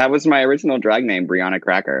 Lovely. That was my original drag name, Brianna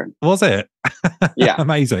Cracker. Was it? Yeah.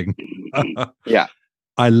 Amazing. Yeah.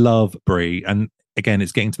 I love Brie. And again,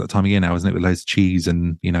 it's getting to that time of year now, isn't it? With loads of cheese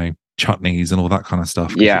and, you know, chutneys and all that kind of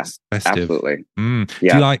stuff. Yeah. It's festive. Absolutely.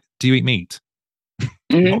 Yeah. Do you eat meat?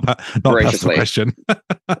 Mm-hmm. Not a personal question.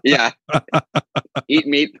 Yeah. Eat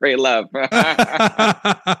meat, pray love.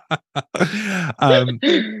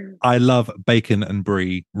 I love bacon and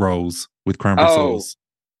brie rolls with cranberry sauce.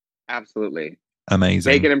 Absolutely.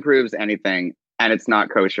 Amazing. Bacon improves anything, and it's not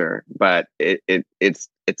kosher, but it's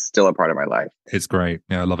still a part of my life. It's great.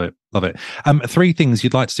 Yeah, I love it. Love it. 3 things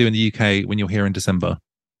you'd like to do in the UK when you're here in December.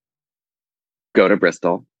 Go to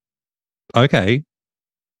Bristol. Okay.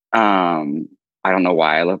 I don't know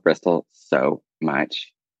why I love Bristol so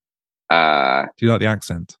much. Do you like the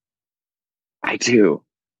accent? I do.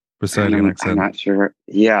 Bristolian accent. I'm not sure.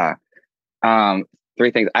 Yeah. 3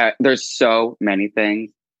 things. There's so many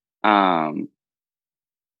things. I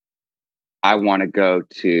want to go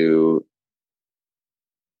to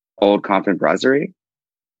Old Compton Brasserie.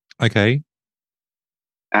 Okay.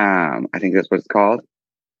 I think that's what it's called.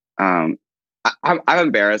 I'm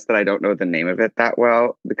embarrassed that I don't know the name of it that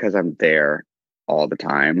well because I'm there all the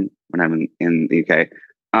time when I'm in the UK.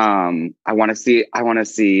 I want to see,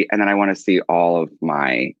 and then I want to see all of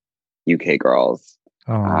my UK girls.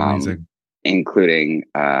 Oh, amazing. Including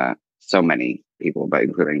so many people, but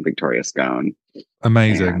including Victoria Scone.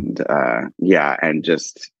 Amazing. And and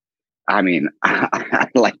just, I mean, I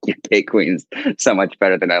like UK queens so much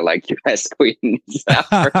better than I like US queens.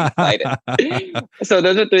 So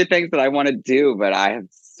those are 3 things that I want to do, but I have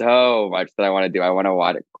so much that I want to do. I want to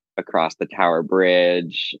walk across the Tower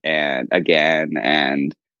Bridge and again,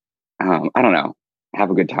 and I don't know, have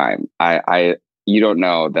a good time. You don't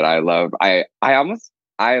know that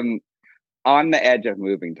I'm on the edge of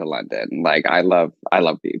moving to London. Like I love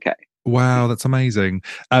the UK. Wow, that's amazing.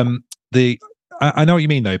 I know what you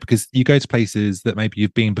mean though, because you go to places that maybe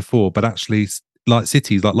you've been before, but actually like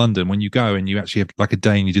cities like London, when you go and you actually have like a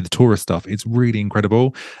day and you do the tourist stuff, it's really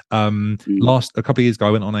incredible. A couple of years ago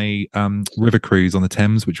I went on a river cruise on the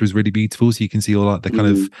Thames, which was really beautiful. So you can see all like the kind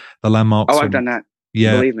of the landmarks. I've done that.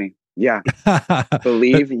 Yeah. Believe me. Yeah.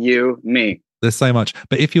 Believe you me. There's so much.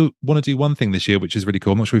 But if you want to do one thing this year, which is really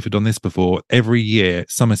cool, I'm not sure if you've done this before, every year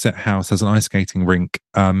Somerset House has an ice skating rink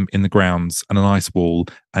in the grounds and an ice wall,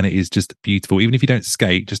 and it is just beautiful. Even if you don't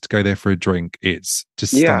skate, just to go there for a drink, it's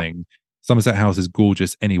just stunning. Somerset House is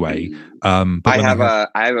gorgeous anyway. But I have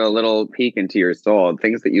a little peek into your soul,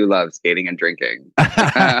 things that you love, skating and drinking.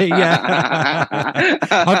 Yeah.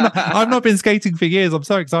 I've not been skating for years. I'm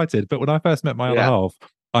so excited. But when I first met my other half,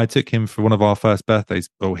 I took him for one of our first birthdays,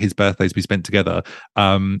 or his birthdays we spent together,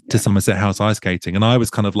 to Somerset House ice skating. And I was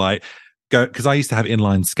kind of like, because I used to have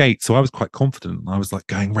inline skates, so I was quite confident. I was like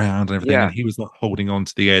going round and everything, and he was like holding on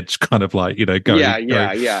to the edge, kind of like, going.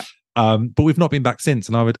 Yeah. But we've not been back since,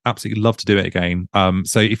 and I would absolutely love to do it again.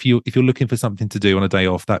 So if you're looking for something to do on a day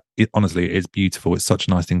off, honestly, it is beautiful. It's such a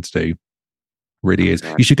nice thing to do. Really is.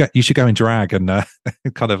 You should go in drag and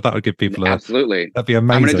kind of, that would give people absolutely. That'd be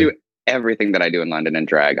amazing. I'm going to do everything that I do in London in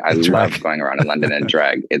drag. I love going around in London in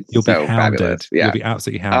drag. It's You'll so be hounded. fabulous. Yeah. You'll be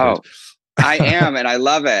absolutely hounded. I am, and I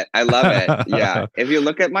love it. I love it. Yeah. If you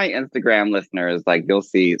look at my Instagram, listeners, like you'll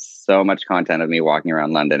see so much content of me walking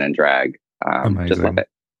around London in drag. Amazing. Just love it.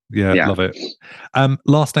 Yeah, love it.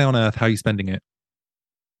 Last day on Earth, how are you spending it?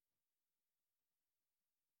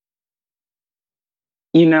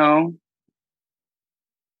 You know,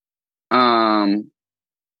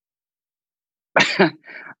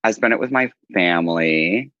 I spent it with my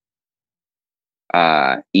family,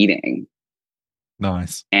 eating.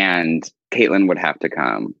 Nice. And Caitlin would have to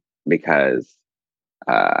come because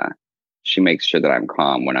she makes sure that I'm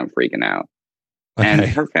calm when I'm freaking out. Okay. And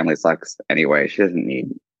her family sucks anyway. She doesn't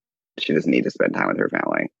need to spend time with her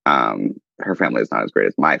family. Her family is not as great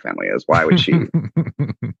as my family is. Why would she?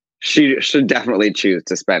 She should definitely choose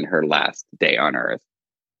to spend her last day on Earth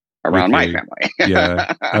around my family.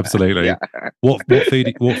 Yeah, absolutely. Yeah. What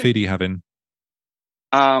food are you having?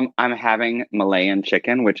 I'm having Malayan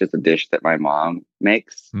chicken, which is a dish that my mom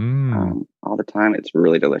makes all the time. It's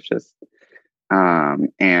really delicious.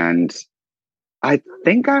 And I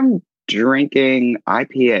think I'm drinking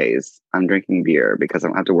IPAs. I'm drinking beer because I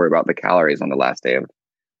don't have to worry about the calories on the last day of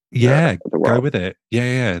the world. Go with it.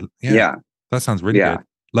 Yeah. That sounds really good.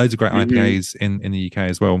 Loads of great IPAs in the UK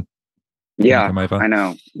as well. Yeah, I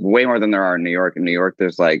know. Way more than there are in New York. In New York,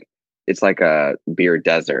 it's like a beer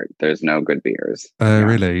desert. There's no good beers.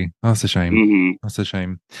 Really? That's a shame. Mm-hmm. That's a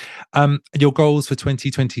shame. Your goals for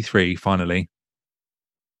 2023, finally?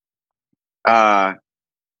 Get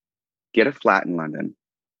a flat in London.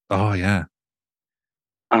 Oh, yeah.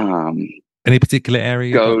 Any particular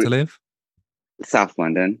area you'd like to live? South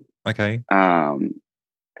London. Okay.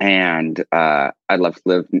 And I'd love to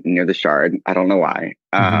live near the Shard. I don't know why.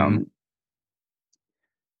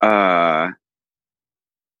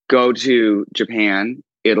 Go to Japan,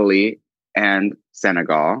 Italy, and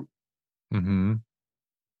Senegal.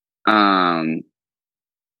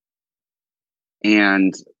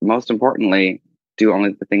 And most importantly, do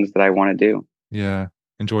only the things that I want to do. Yeah,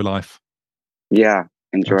 enjoy life. Yeah,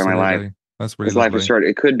 enjoy my life. That's really life is short.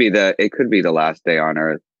 It could be the last day on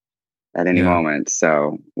Earth at any moment.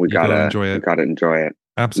 So we gotta enjoy it.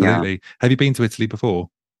 Absolutely. Yeah. Have you been to Italy before?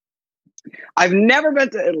 I've never been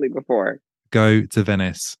to Italy before. Go to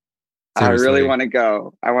Venice. Seriously. I really want to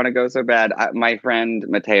go. I want to go so bad. My friend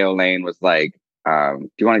Matteo Lane was like, do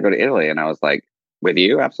you want to go to Italy? And I was like, with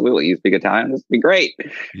you? Absolutely. You speak Italian? This would be great.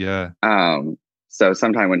 Yeah. So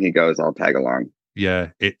sometime when he goes, I'll tag along. Yeah.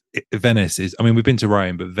 Venice is, I mean, we've been to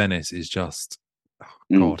Rome, but Venice is just,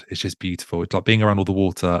 God, it's just beautiful. It's like being around all the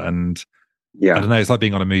water and I don't know, it's like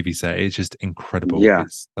being on a movie set. It's just incredible. Yeah.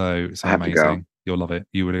 It's so amazing. You'll love it.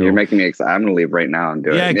 You're making me excited. I'm going to leave right now and do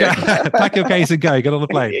it. Yeah, pack your case and go. Get on the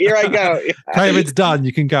plane. Here I go. COVID's done.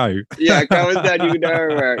 You can go. Yeah, COVID's done. You can go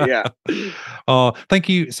everywhere. Yeah. Oh, thank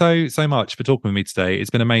you so much for talking with me today. It's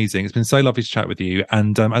been amazing. It's been so lovely to chat with you.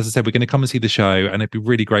 And as I said, we're going to come and see the show, and it'd be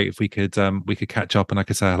really great if we could catch up and I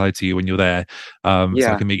could say hello to you when you're there, so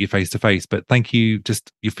I can meet you face to face. But thank you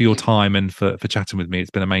for your time and for chatting with me. It's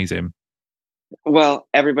been amazing. Well,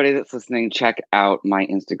 everybody that's listening, check out my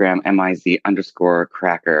Instagram,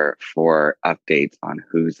 MIZ_cracker, for updates on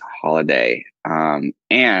Who's Holiday.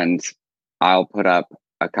 And I'll put up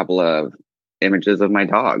a couple of images of my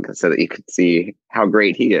dog so that you could see how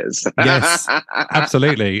great he is. Yes,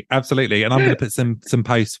 absolutely. And I'm going to put some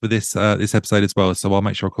posts for this episode as well. So I'll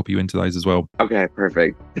make sure I'll copy you into those as well. Okay,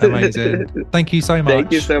 perfect. Amazing. Thank you so much.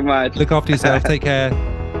 Thank you so much. Look after yourself. Take care.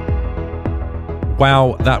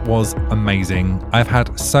 Wow, that was amazing. I've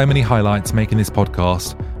had so many highlights making this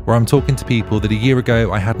podcast where I'm talking to people that a year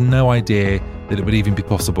ago I had no idea that it would even be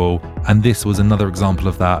possible, and this was another example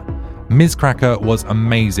of that. Ms. Cracker was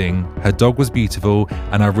amazing, her dog was beautiful,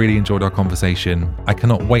 and I really enjoyed our conversation. I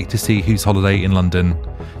cannot wait to see Who's Holiday in London.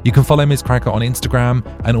 You can follow Ms. Cracker on Instagram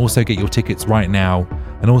and also get your tickets right now.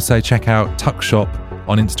 And also check out Tuck Shop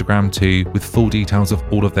on Instagram too, with full details of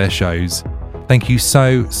all of their shows. Thank you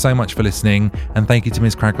so much for listening, and thank you to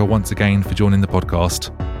Ms. Cracker once again for joining the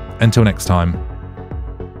podcast. Until next time.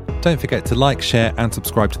 Don't forget to like, share, and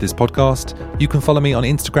subscribe to this podcast. You can follow me on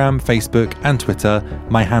Instagram, Facebook, and Twitter.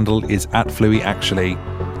 My handle is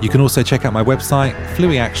 @FlueyActually. You can also check out my website,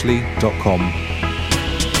 flueyactually.com.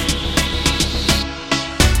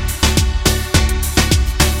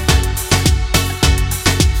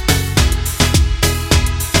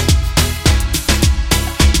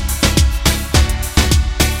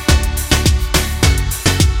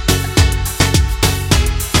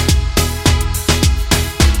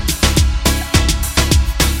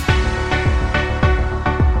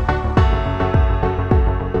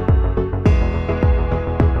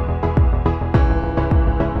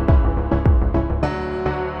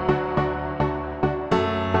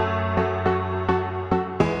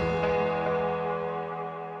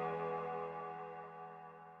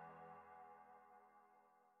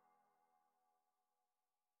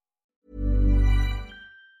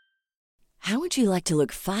 would you like to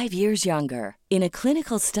look 5 years younger? In a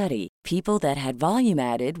clinical study, people that had volume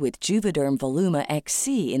added with Juvederm Voluma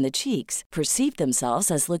XC in the cheeks perceived themselves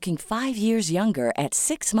as looking 5 years younger at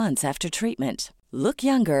 6 months after treatment. Look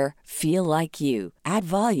younger, feel like you. Add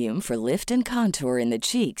volume for lift and contour in the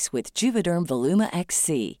cheeks with Juvederm Voluma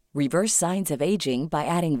XC. Reverse signs of aging by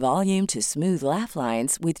adding volume to smooth laugh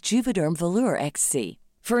lines with Juvederm Volure XC.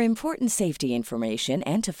 For important safety information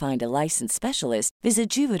and to find a licensed specialist, visit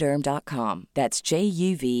Juvederm.com. That's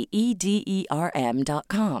JUVEDERM.com.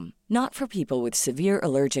 Not for people with severe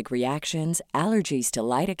allergic reactions, allergies to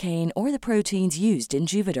lidocaine, or the proteins used in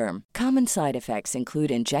Juvederm. Common side effects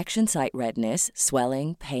include injection site redness,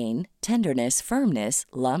 swelling, pain, tenderness, firmness,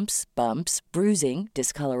 lumps, bumps, bruising,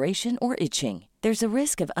 discoloration, or itching. There's a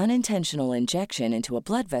risk of unintentional injection into a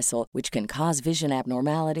blood vessel, which can cause vision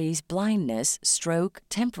abnormalities, blindness, stroke,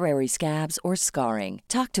 temporary scabs, or scarring.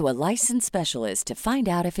 Talk to a licensed specialist to find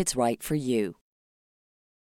out if it's right for you.